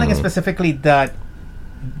have a feeling specifically that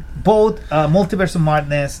both Multiverse of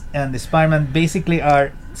Madness and the Spider-Man basically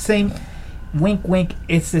are same. Wink, wink.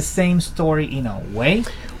 It's the same story in a way.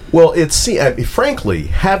 Well, frankly,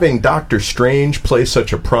 having Doctor Strange play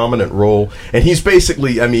such a prominent role, and he's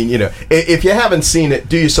basically, if you haven't seen it,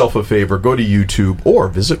 do yourself a favor, go to YouTube or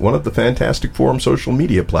visit one of the Fantastic Forum social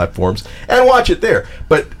media platforms and watch it there.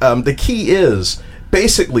 But the key is,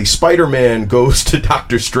 basically, Spider-Man goes to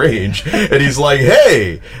Doctor Strange, and he's like,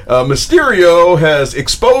 hey, Mysterio has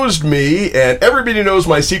exposed me, and everybody knows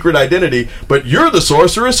my secret identity, but you're the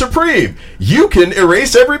Sorcerer Supreme. You can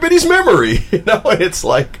erase everybody's memory. And it's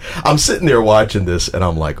like, I'm sitting there watching this, and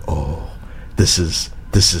I'm like, oh, this is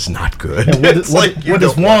not good. What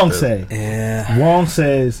does Wong say? Yeah. Wong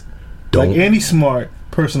says, like Andy Smart,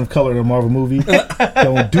 person of color in a Marvel movie.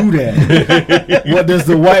 Don't do that. What does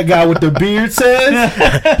the white guy with the beard says?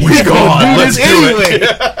 We gone. Let's do anyway.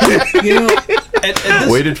 it. You know,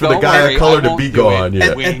 Waited for the Don't guy worry, of color I to won't be do gone.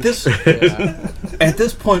 it. Yeah. at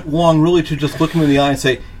this point, Wong really should just look him in the eye and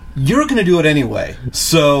say, "You're going to do it anyway.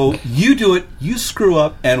 So you do it. You screw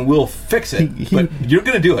up, and we'll fix it. But you're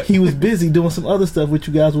going to do it." He was busy doing some other stuff, which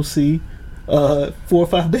you guys will see 4 or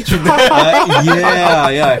 5 days from now.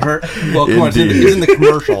 I heard. Well, come on, it's in the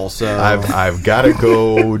commercial. So I've got to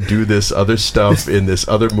go do this other stuff in this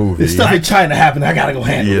other movie. This stuff in China happened. I gotta go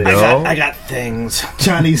handle You it. know? I got things.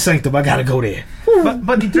 Chinese sanctum. I gotta go there.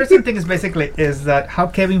 But the interesting thing is that how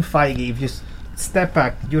Kevin Feige, if you step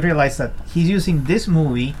back, you realize that he's using this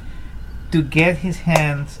movie to get his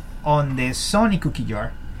hands on the Sony cookie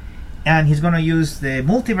jar, and he's gonna use the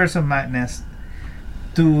Multiverse of Madness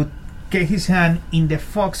to get his hand in the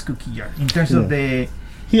Fox cookie jar in terms of the.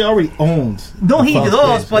 He already owns. No, he Fox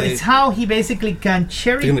does, Kids, but it's how he basically can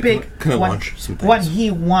cherry They're gonna pick kinda what, launch some things. what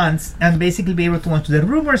he wants and basically be able to launch. The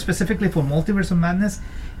rumor specifically for Multiverse of Madness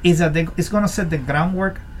is that it's going to set the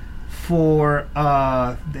groundwork for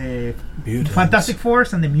the Mutants. Fantastic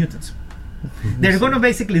Fours and the Mutants. They're going to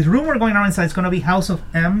basically, the rumor going around inside, it's going to be House of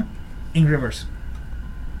M in reverse.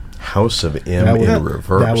 House of M in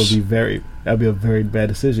reverse. That'd be a very bad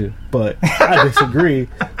decision. But I disagree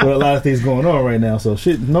with a lot of things going on right now. So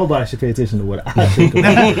nobody should pay attention to what I think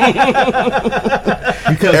about it.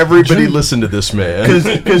 Because Everybody listen to this man.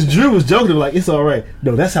 Because Drew was joking like, it's all right.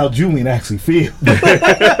 No, that's how Julian actually feels.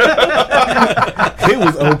 It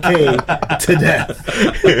was okay to death.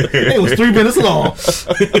 It was 3 minutes long.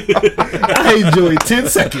 I enjoyed 10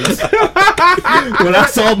 seconds. When I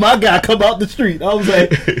saw my guy come out the street, I was like,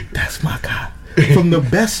 that's my guy. From the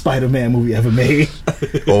best Spider-Man movie ever made.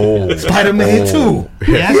 Oh, Spider-Man 2.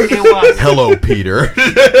 Yes, it was. Hello, Peter.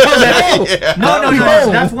 No,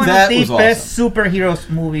 that's one That of the was best superheroes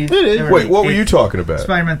movies. It is. ever Wait, what made. were you talking about?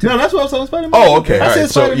 Spider-Man 2. No, that's what I was talking Spider-Man. Oh, okay. I All said right.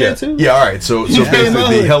 So Spider-Man 2. yeah, all right. So You basically, came the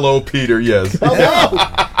out. Hello, Peter. Yes. But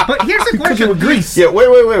here's the Cooking question. with grease. Yeah.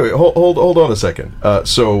 Wait. Hold on a second.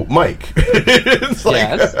 So, Mike. It's like,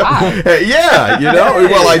 Yes. Hi. hey, yeah. You know.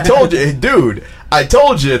 Well, I told you, hey, dude. I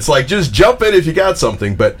told you. It's like just jump in if you got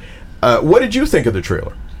something. But what did you think of the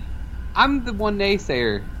trailer? I'm the one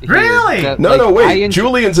naysayer. Here, Really? that, No, like, no. Wait. I enjo-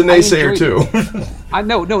 Julian's a I naysayer enjoyed too.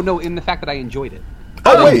 it. No. In the fact that I enjoyed it.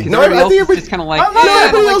 Oh wait. Because No. everybody I else think is just kind of like, I love yeah, I don't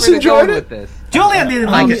everybody like else where they're enjoyed going it. with this. Julian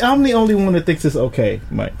didn't like it. I'm the only one that thinks it's okay,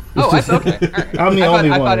 Mike. Oh, that's okay. All right. I'm the only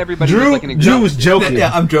I one. thought everybody Drew, was like an Drew was joking.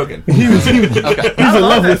 Yeah, I'm joking. He was Okay. in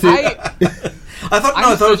love with it. I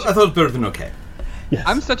thought it was better than okay.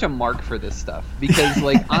 I'm such a mark for this stuff because,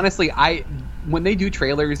 like, honestly, when they do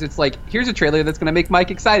trailers, it's like, here's a trailer that's going to make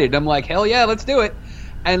Mike excited. I'm like, hell yeah, let's do it.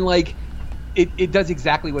 And, like, it does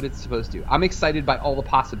exactly what it's supposed to. I'm excited by all the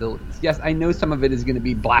possibilities. Yes, I know some of it is going to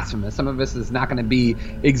be blasphemous. Some of this is not going to be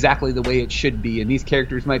exactly the way it should be. And these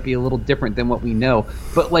characters might be a little different than what we know.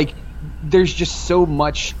 But, like, there's just so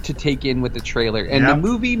much to take in with the trailer. And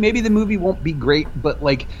maybe the movie won't be great, but,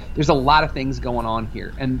 like, there's a lot of things going on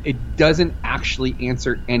here. And it doesn't actually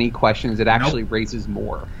answer any questions. It actually raises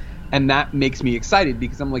more. And that makes me excited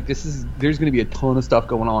because I'm like, there's going to be a ton of stuff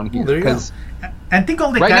going on here. there you go. Because And think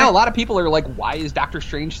all the right now, a lot of people are like, why is Doctor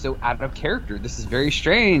Strange so out of character? This is very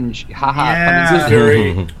strange. Haha. Yeah. This is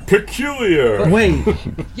Very peculiar. Wait.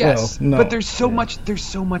 Yes, Well, no. but there's so much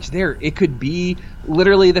there. It could be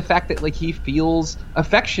literally the fact that, like, he feels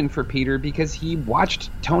affection for Peter because he watched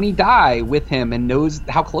Tony die with him and knows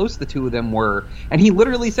how close the two of them were. And he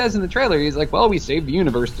literally says in the trailer, he's like, well, we saved the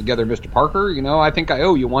universe together, Mr. Parker. You know, I think I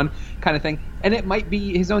owe you one, kind of thing. And it might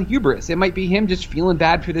be his own hubris. It might be him just feeling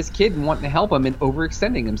bad for this kid and wanting to help him and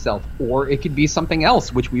overextending himself. Or it could be something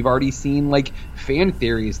else, which we've already seen, like, fan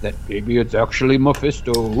theories that maybe it's actually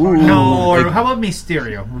Mephisto. Ooh. No, or how about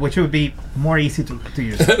Mysterio, which would be more easy to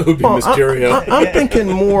use. It would be Mysterio. I'm thinking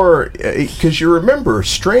more because you remember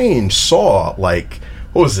Strange saw like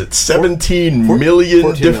what was it, 17 million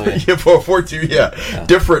 14 different, million. 14,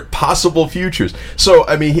 different possible futures. So,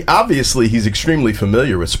 I mean, obviously he's extremely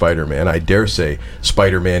familiar with Spider-Man. I dare say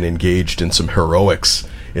Spider-Man engaged in some heroics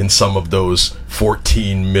in some of those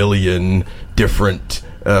 14 million different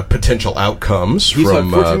potential outcomes He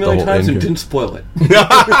from saw it 14 million the times whole. and didn't spoil it.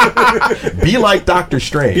 Be like Doctor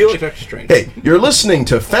Strange. Be like Doctor Strange. Hey, you're listening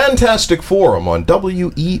to Fantastic Forum on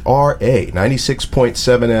WERA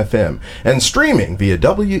 96.7 FM and streaming via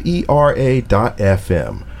WERA.FM.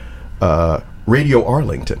 Radio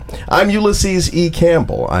Arlington. I'm Ulysses E.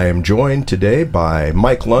 Campbell. I am joined today by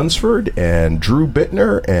Mike Lunsford and Drew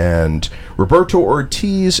Bittner and Roberto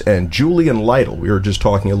Ortiz and Julian Lytle. We were just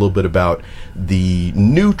talking a little bit about the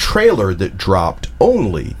new trailer that dropped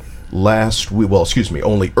only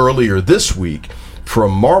earlier this week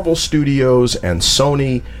from Marvel Studios and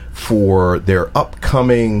Sony for their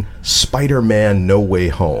upcoming Spider-Man No Way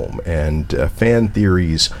Home, and fan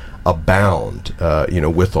theories abound,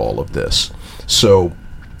 with all of this. So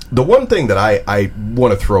the one thing that I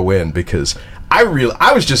want to throw in, because I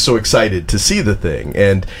was just so excited to see the thing,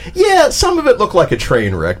 and yeah, some of it looked like a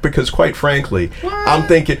train wreck, because quite frankly, I'm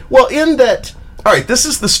thinking, well, in that, all right, this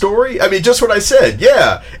is the story. I mean, just what I said.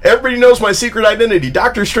 Yeah, everybody knows my secret identity.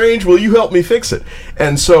 Doctor Strange, will you help me fix it?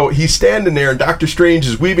 And so he's standing there, and Doctor Strange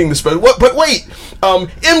is weaving the spell. What? But wait,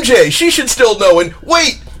 MJ, she should still know. And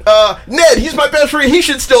wait, Ned, he's my best friend. He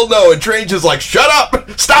should still know. And Strange is like, shut up,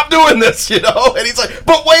 stop doing this, And he's like,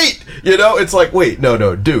 but wait, it's like, wait,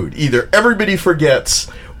 no, dude. Either everybody forgets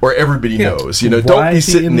or everybody knows. Don't Why be is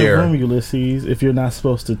he sitting in the there. room, Ulysses, if you're not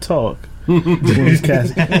supposed to talk? When he's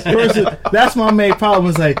casting. That's my main problem.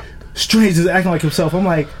 Is like Strange is acting like himself. I'm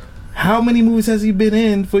like, how many movies has he been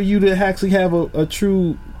in for you to actually have a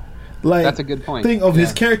true That's a good point. thing of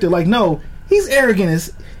his character? Like, no, he's arrogant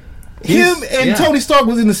as him and Tony Stark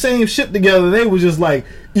was in the same ship together. They were just like,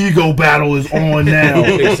 ego battle is on now.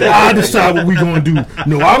 I decide what we're gonna do.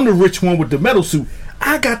 No, I'm the rich one with the metal suit.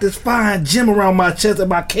 I got this fine gem around my chest and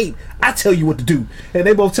my cape. I tell you what to do. And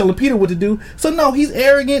they both telling Peter what to do. So no, he's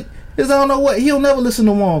arrogant. I don't know what. He'll never listen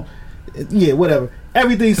to Wong. Yeah, whatever.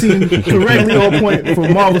 Everything seemed correctly on point for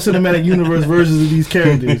Marvel Cinematic Universe versions of these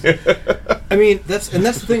characters. I mean, that's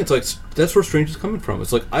the thing. It's like that's where Strange is coming from.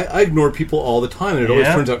 It's like I ignore people all the time, and it always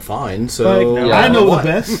turns out fine. So I know the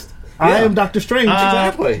best. I am Doctor Strange.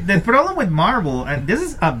 Exactly. The problem with Marvel, and this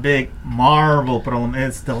is a big Marvel problem,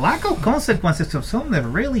 is the lack of consequences of some of the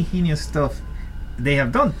really heinous stuff they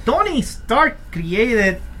have done. Tony Stark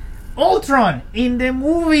created Ultron in the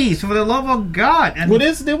movies, for the love of God. And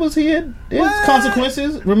there was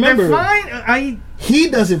consequences. Remember, they're fine. He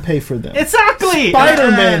doesn't pay for them. Exactly.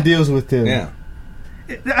 Spider-Man deals with them. Yeah.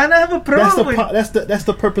 And I have a problem that's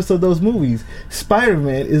the purpose of those movies.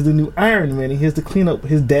 Spider-Man is the new Iron Man. He has to clean up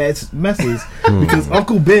his dad's messes because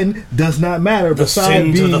Uncle Ben does not matter.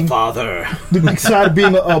 Besides being the father, besides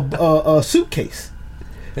being a suitcase,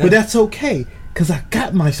 but that's okay because I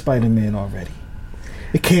got my Spider-Man already.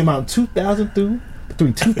 It came out in 2007,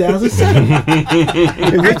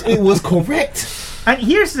 in which it was correct. And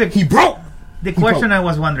here's the question broke. I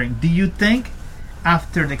was wondering: do you think,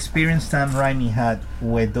 after the experience Sam Raimi had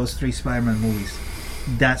with those 3 Spider-Man movies,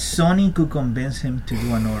 that Sony could convince him to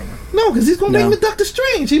do another one? No, because he's going to make him Doctor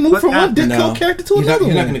Strange. He moved from one Ditko character to another one.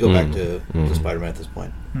 He's not going to go back to Spider-Man at this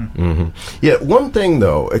point. Yeah, one thing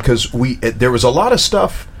though, because there was a lot of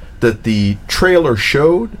stuff that the trailer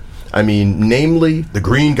showed. I mean, namely the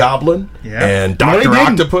Green Goblin and Dr.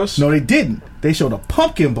 Octopus. No, they didn't. They showed a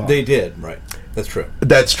pumpkin bomb. They did, right. That's true.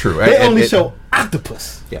 That's true. They only show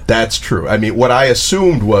octopus. Yeah. That's true. I mean, what I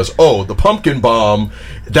assumed was, the pumpkin bomb,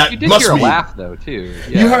 that you did must hear be... a laugh, though, too.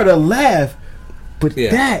 Yeah. You heard a laugh, but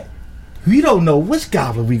we don't know which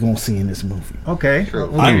goblin we gonna see in this movie. Okay. True.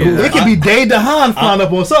 It could be Dane DeHaan found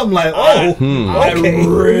up on something like, okay. I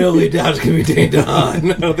really doubt it's going to be Dane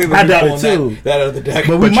DeHaan. I don't think I doubt it too. That out of the deck.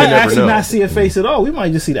 But we might actually know. not see a face at all. We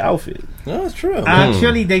might just see the outfit. No, that's true.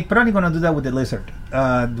 Actually, they probably gonna do that with the lizard.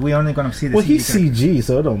 We're only gonna see the. Well, he's CG,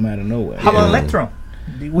 so it don't matter no way. How about Electro?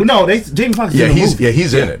 No, Jamie Foxx.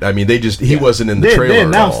 He's in it. I mean, he wasn't in the trailer they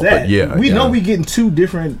announced at all. that. But we know we're getting 2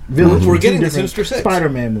 different villains. We're getting the Sinister Six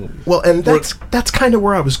Spider-Man movies. Well, and that's kind of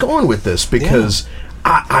where I was going with this, because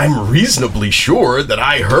I'm reasonably sure that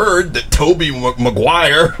I heard that Tobey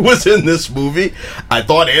Maguire was in this movie. I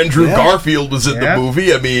thought Andrew Garfield was in the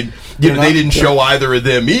movie. I mean, they didn't show either of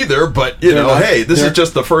them either, but hey, this is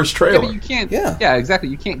just the first trailer. Yeah, you can't. Yeah, exactly.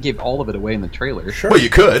 You can't give all of it away in the trailer. Sure. Well, you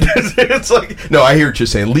could. It's like, no, I hear what you're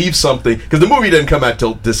saying. Leave something, because the movie didn't come out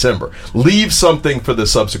till December. Leave something for the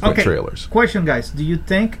subsequent trailers. Question, guys: do you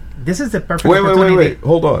think this is the perfect Wait. opportunity?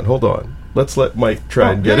 Hold on. Let's let Mike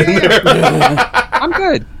try and get in there. I'm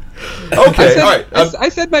good. Okay, all right. I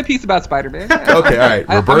said my piece about Spider-Man. Okay, all right.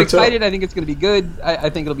 Roberto? I'm excited. I think it's going to be good. I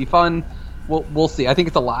think it'll be fun. We'll see. I think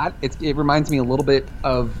it's a lot. It reminds me a little bit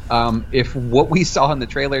of if what we saw in the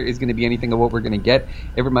trailer is going to be anything of what we're going to get.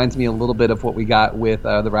 It reminds me a little bit of what we got with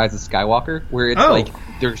The Rise of Skywalker, where it's like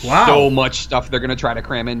there's so much stuff they're going to try to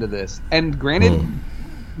cram into this. And granted,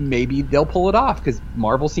 maybe they'll pull it off because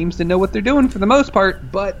Marvel seems to know what they're doing for the most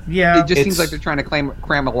part. But Yeah. it just seems It's- like they're trying to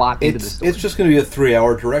cram a lot into the story. It's just going to be a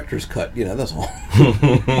 3-hour director's cut. That's all.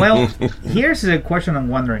 Well, here's a question I'm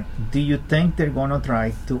wondering. Do you think they're going to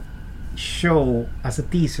try to show as a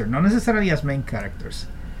teaser, not necessarily as main characters,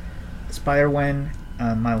 Spider-Man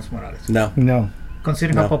and Miles Morales? No. No,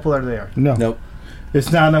 Considering No. how popular they are. no, Nope. It's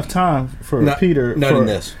not enough time for Not- Peter. not for, in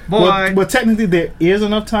this. Boy. Well, technically there is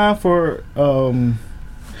enough time for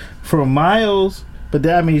Miles, but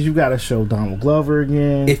that means you got to show Donald Glover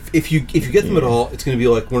again. If you get them at all, it's going to be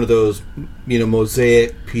like one of those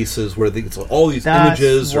mosaic pieces where it's like all these That's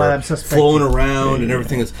images what are I'm suspecting. flowing around and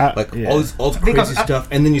everything is like yeah. all this crazy Because stuff,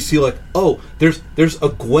 and then you see like there's a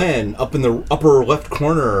Gwen up in the upper left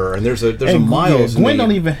corner, and there's a Miles. Gwen and don't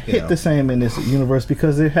they- even hit the same in this universe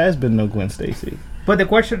because there has been no Gwen Stacy. But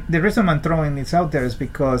the reason I'm throwing this out there is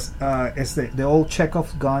because it's the old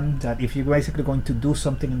Chekhov gun that if you're basically going to do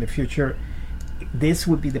something in the future, this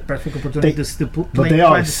would be the perfect opportunity to But play. they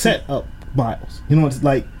already set up Miles. It's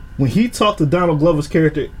like when he talked to Donald Glover's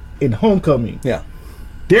character in Homecoming. Yeah.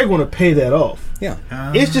 They're going to pay that off. Yeah.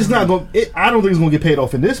 It's just not going. I don't think it's going to get paid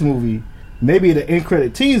off in this movie. Maybe the end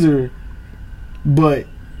credit teaser, but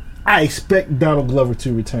I expect Donald Glover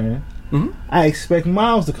to return. Mhm. I expect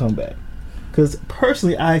Miles to come back. Because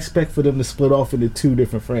personally, I expect for them to split off into 2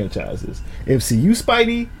 different franchises: MCU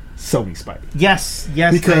Spidey, Sony Spidey. Yes,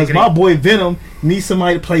 I Because agree. my boy Venom needs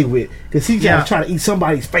somebody to play with. Because he's Yeah. trying to eat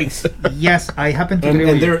somebody's face. Yes, I happen to And, agree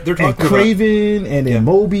and with you. they're And talking about Craven, and then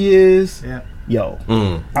Mobius. Yeah. Yo,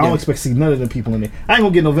 I don't expect to see none of them people in there. I ain't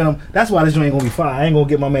gonna get no Venom. That's why this joint ain't gonna be fine. I ain't gonna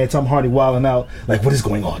get my man Tom Hardy wilding out. Like, what is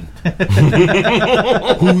going on?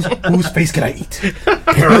 whose face can I eat?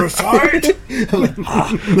 Parasite. I'm like,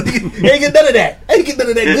 ain't get none of that. Ain't get none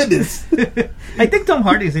of that goodness. I think Tom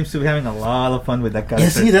Hardy seems to be having a lot of fun with that Yeah, character.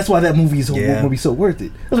 see, that's why that movie is Yeah. gonna be so worth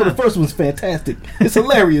it. That's why the first one's fantastic. It's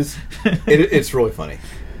hilarious. it's really funny.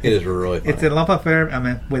 It is really funny. It's a love affair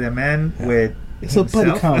with a man with It's a buddy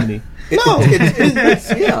himself. comedy. No,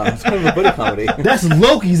 it's kind of a buddy comedy. That's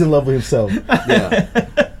Loki's in love with himself. Yeah.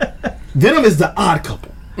 Venom is the odd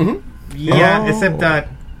couple. Yeah, Oh. except that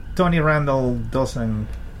Tony Randall doesn't.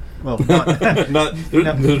 Well, not,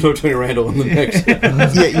 There's no Tony Randall in the next Yeah,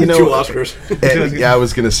 2 Oscars. Yeah, I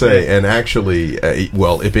was going to say, and actually,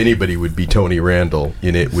 if anybody would be Tony Randall,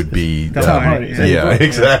 it would be Tom Hardy. Yeah,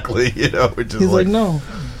 exactly. Which is He's like, no.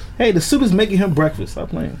 Hey, the soup is making him breakfast. Stop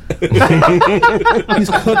playing. He's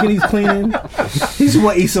cooking. He's cleaning. He's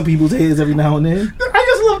want to eat some people's heads every now and then. I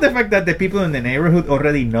just love the fact that the people in the neighborhood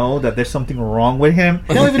already know that there's something wrong with him.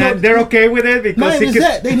 They don't even know- And they're okay with it because Not he even can-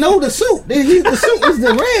 that. They know the soup. The soup is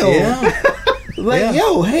the real. Yeah. Like, Yeah.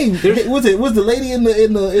 yo, hey, was the lady in the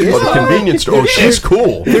Well, the convenience store. Oh, she's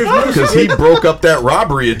cool because he broke up that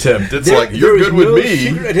robbery attempt. It's like you're good with me.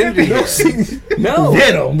 Secret identity here. No.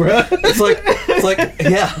 Venom, bro. It's like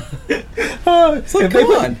yeah. It's like, come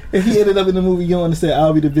on. If he ended up in the movie, you don't understand.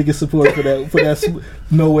 I'll be the biggest support for that.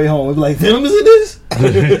 No Way Home. It'd be like, Venom is in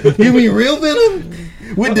this? You mean real Venom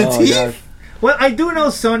with the teeth? God. Well, I do know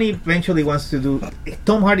Sony eventually wants to do.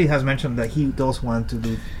 Tom Hardy has mentioned that he does want to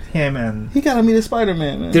do him and. He gotta meet a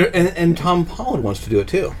Spider-Man, man. And Tom Holland wants to do it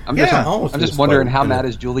too. I'm Yeah. just, Tom Holland wants I'm to just do wondering Spider- how and mad then-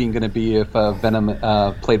 is Julian going to be if Venom,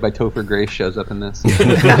 played by Topher Grace, shows up in this.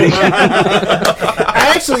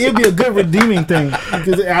 Actually, it'd be a good redeeming thing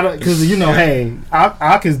because hey,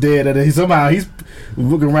 Ock is dead, and somehow he's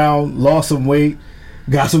looking around, lost some weight,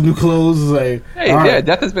 got some new clothes. It's like, Hey, all yeah, right,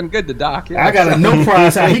 death has been good to Doc. Yeah. I got a no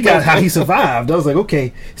prize how he survived. I was like,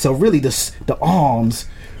 okay, so really the arms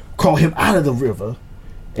crawled him out of the river,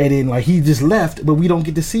 and then like he just left, but we don't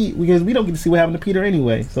get to see because we don't get to see what happened to Peter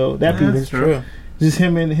anyway. So that That's Peter, true. just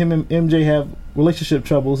him and MJ have relationship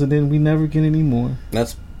troubles, and then we never get any more.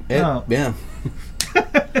 That's it. No. Yeah.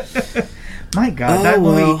 My God, Oh, that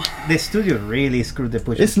movie, well. the studio really screwed the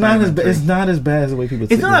push. It's not as it's not as bad as the way people.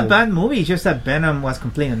 It's say not it a bad movie. It's just that Venom was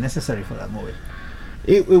completely unnecessary for that movie.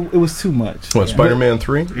 It was too much. What, Spider-Man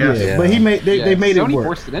 3? Yeah. Yeah. But they made Sony it work.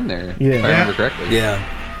 forced it in there. Yeah. If I remember correctly. Yeah.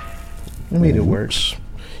 They made it work. Oops.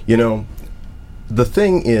 The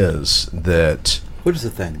thing is that What is the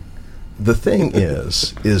thing?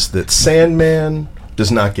 is that Sandman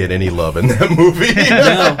does not get any love in that movie.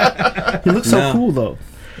 He looks so No. cool though.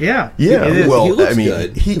 Yeah. Yeah, It is. well, He looks I mean,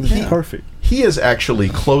 good. He was he perfect. he is actually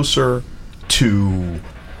closer to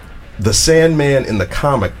the Sandman in the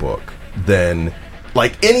comic book than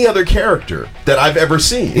like any other character that I've ever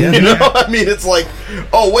seen. You know, I mean, it's like,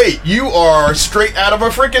 oh wait, you are straight out of a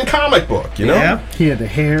freaking comic book. You know? Yeah. He had the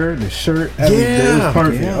hair, the shirt. Everything. It Yeah, was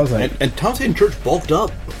perfect. yeah. I was like, And Tom Hayden Church bulked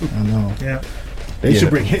up. I know. Yeah. They Yeah. should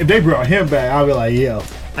bring him. If they brought him back, I'll be like, yeah.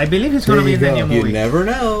 I believe he's going to be in the new movie. You never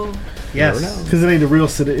know. Yes. Because it ain't a real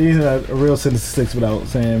Sinister Six without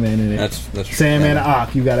Sandman in it. That's true. Sandman and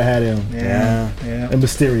Ock, you gotta have him. Yeah. And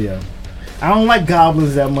Mysterio. I don't like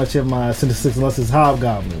goblins that much in my Sinister Six unless it's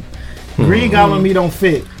Hobgoblin. Green Goblin me don't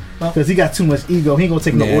fit. Because he got too much ego. He ain't gonna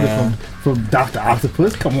take no orders from Dr.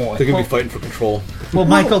 Octopus. Come on. They're gonna be fighting for control. Well,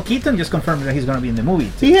 Michael Keaton just confirmed that he's gonna be in the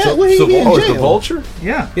movie. Is the Vulture?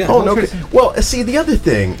 Yeah. Oh, no. Well, see, the other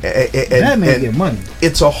thing, that man get money.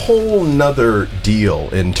 It's a whole nother deal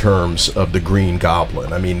in terms of the Green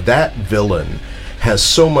Goblin. I mean, that villain has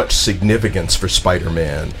so much significance for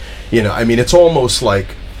Spider-Man. You know, I mean, it's almost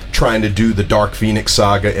like trying to do the Dark Phoenix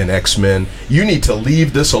saga in X-Men. You need to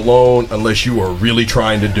leave this alone unless you are really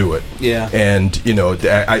trying to do it. Yeah. And, you know,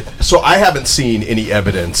 so I haven't seen any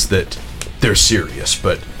evidence that they're serious,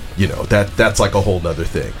 but, you know, that's like a whole nother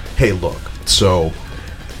thing. Hey, look, so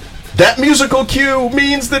that musical cue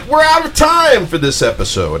means that we're out of time for this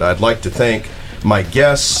episode. I'd like to thank my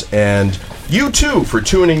guests and you, too, for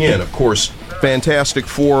tuning in. Of course, Fantastic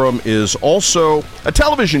Forum is also a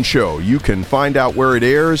television show. You can find out where it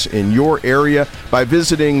airs in your area by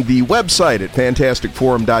visiting the website at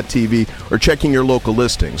fantasticforum.tv or checking your local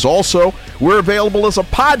listings. Also, we're available as a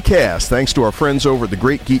podcast thanks to our friends over at the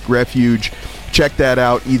Great Geek Refuge. Check that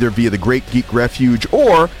out either via the Great Geek Refuge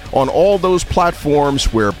or on all those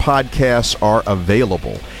platforms where podcasts are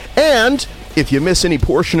available. And if you miss any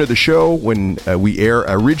portion of the show when we air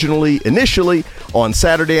initially on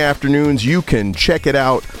Saturday afternoons, you can check it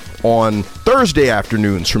out on Thursday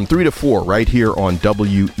afternoons from 3 to 4 right here on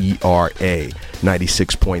WERA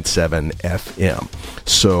 96.7 FM.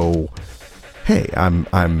 So, hey,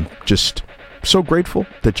 I'm just so grateful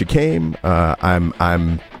that you came.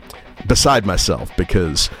 I'm beside myself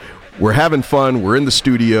because we're having fun. We're in the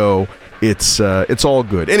studio. It's all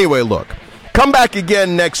good. Anyway, look. Come back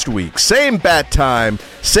again next week. Same bat time,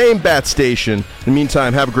 same bat station. In the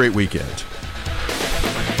meantime, have a great weekend.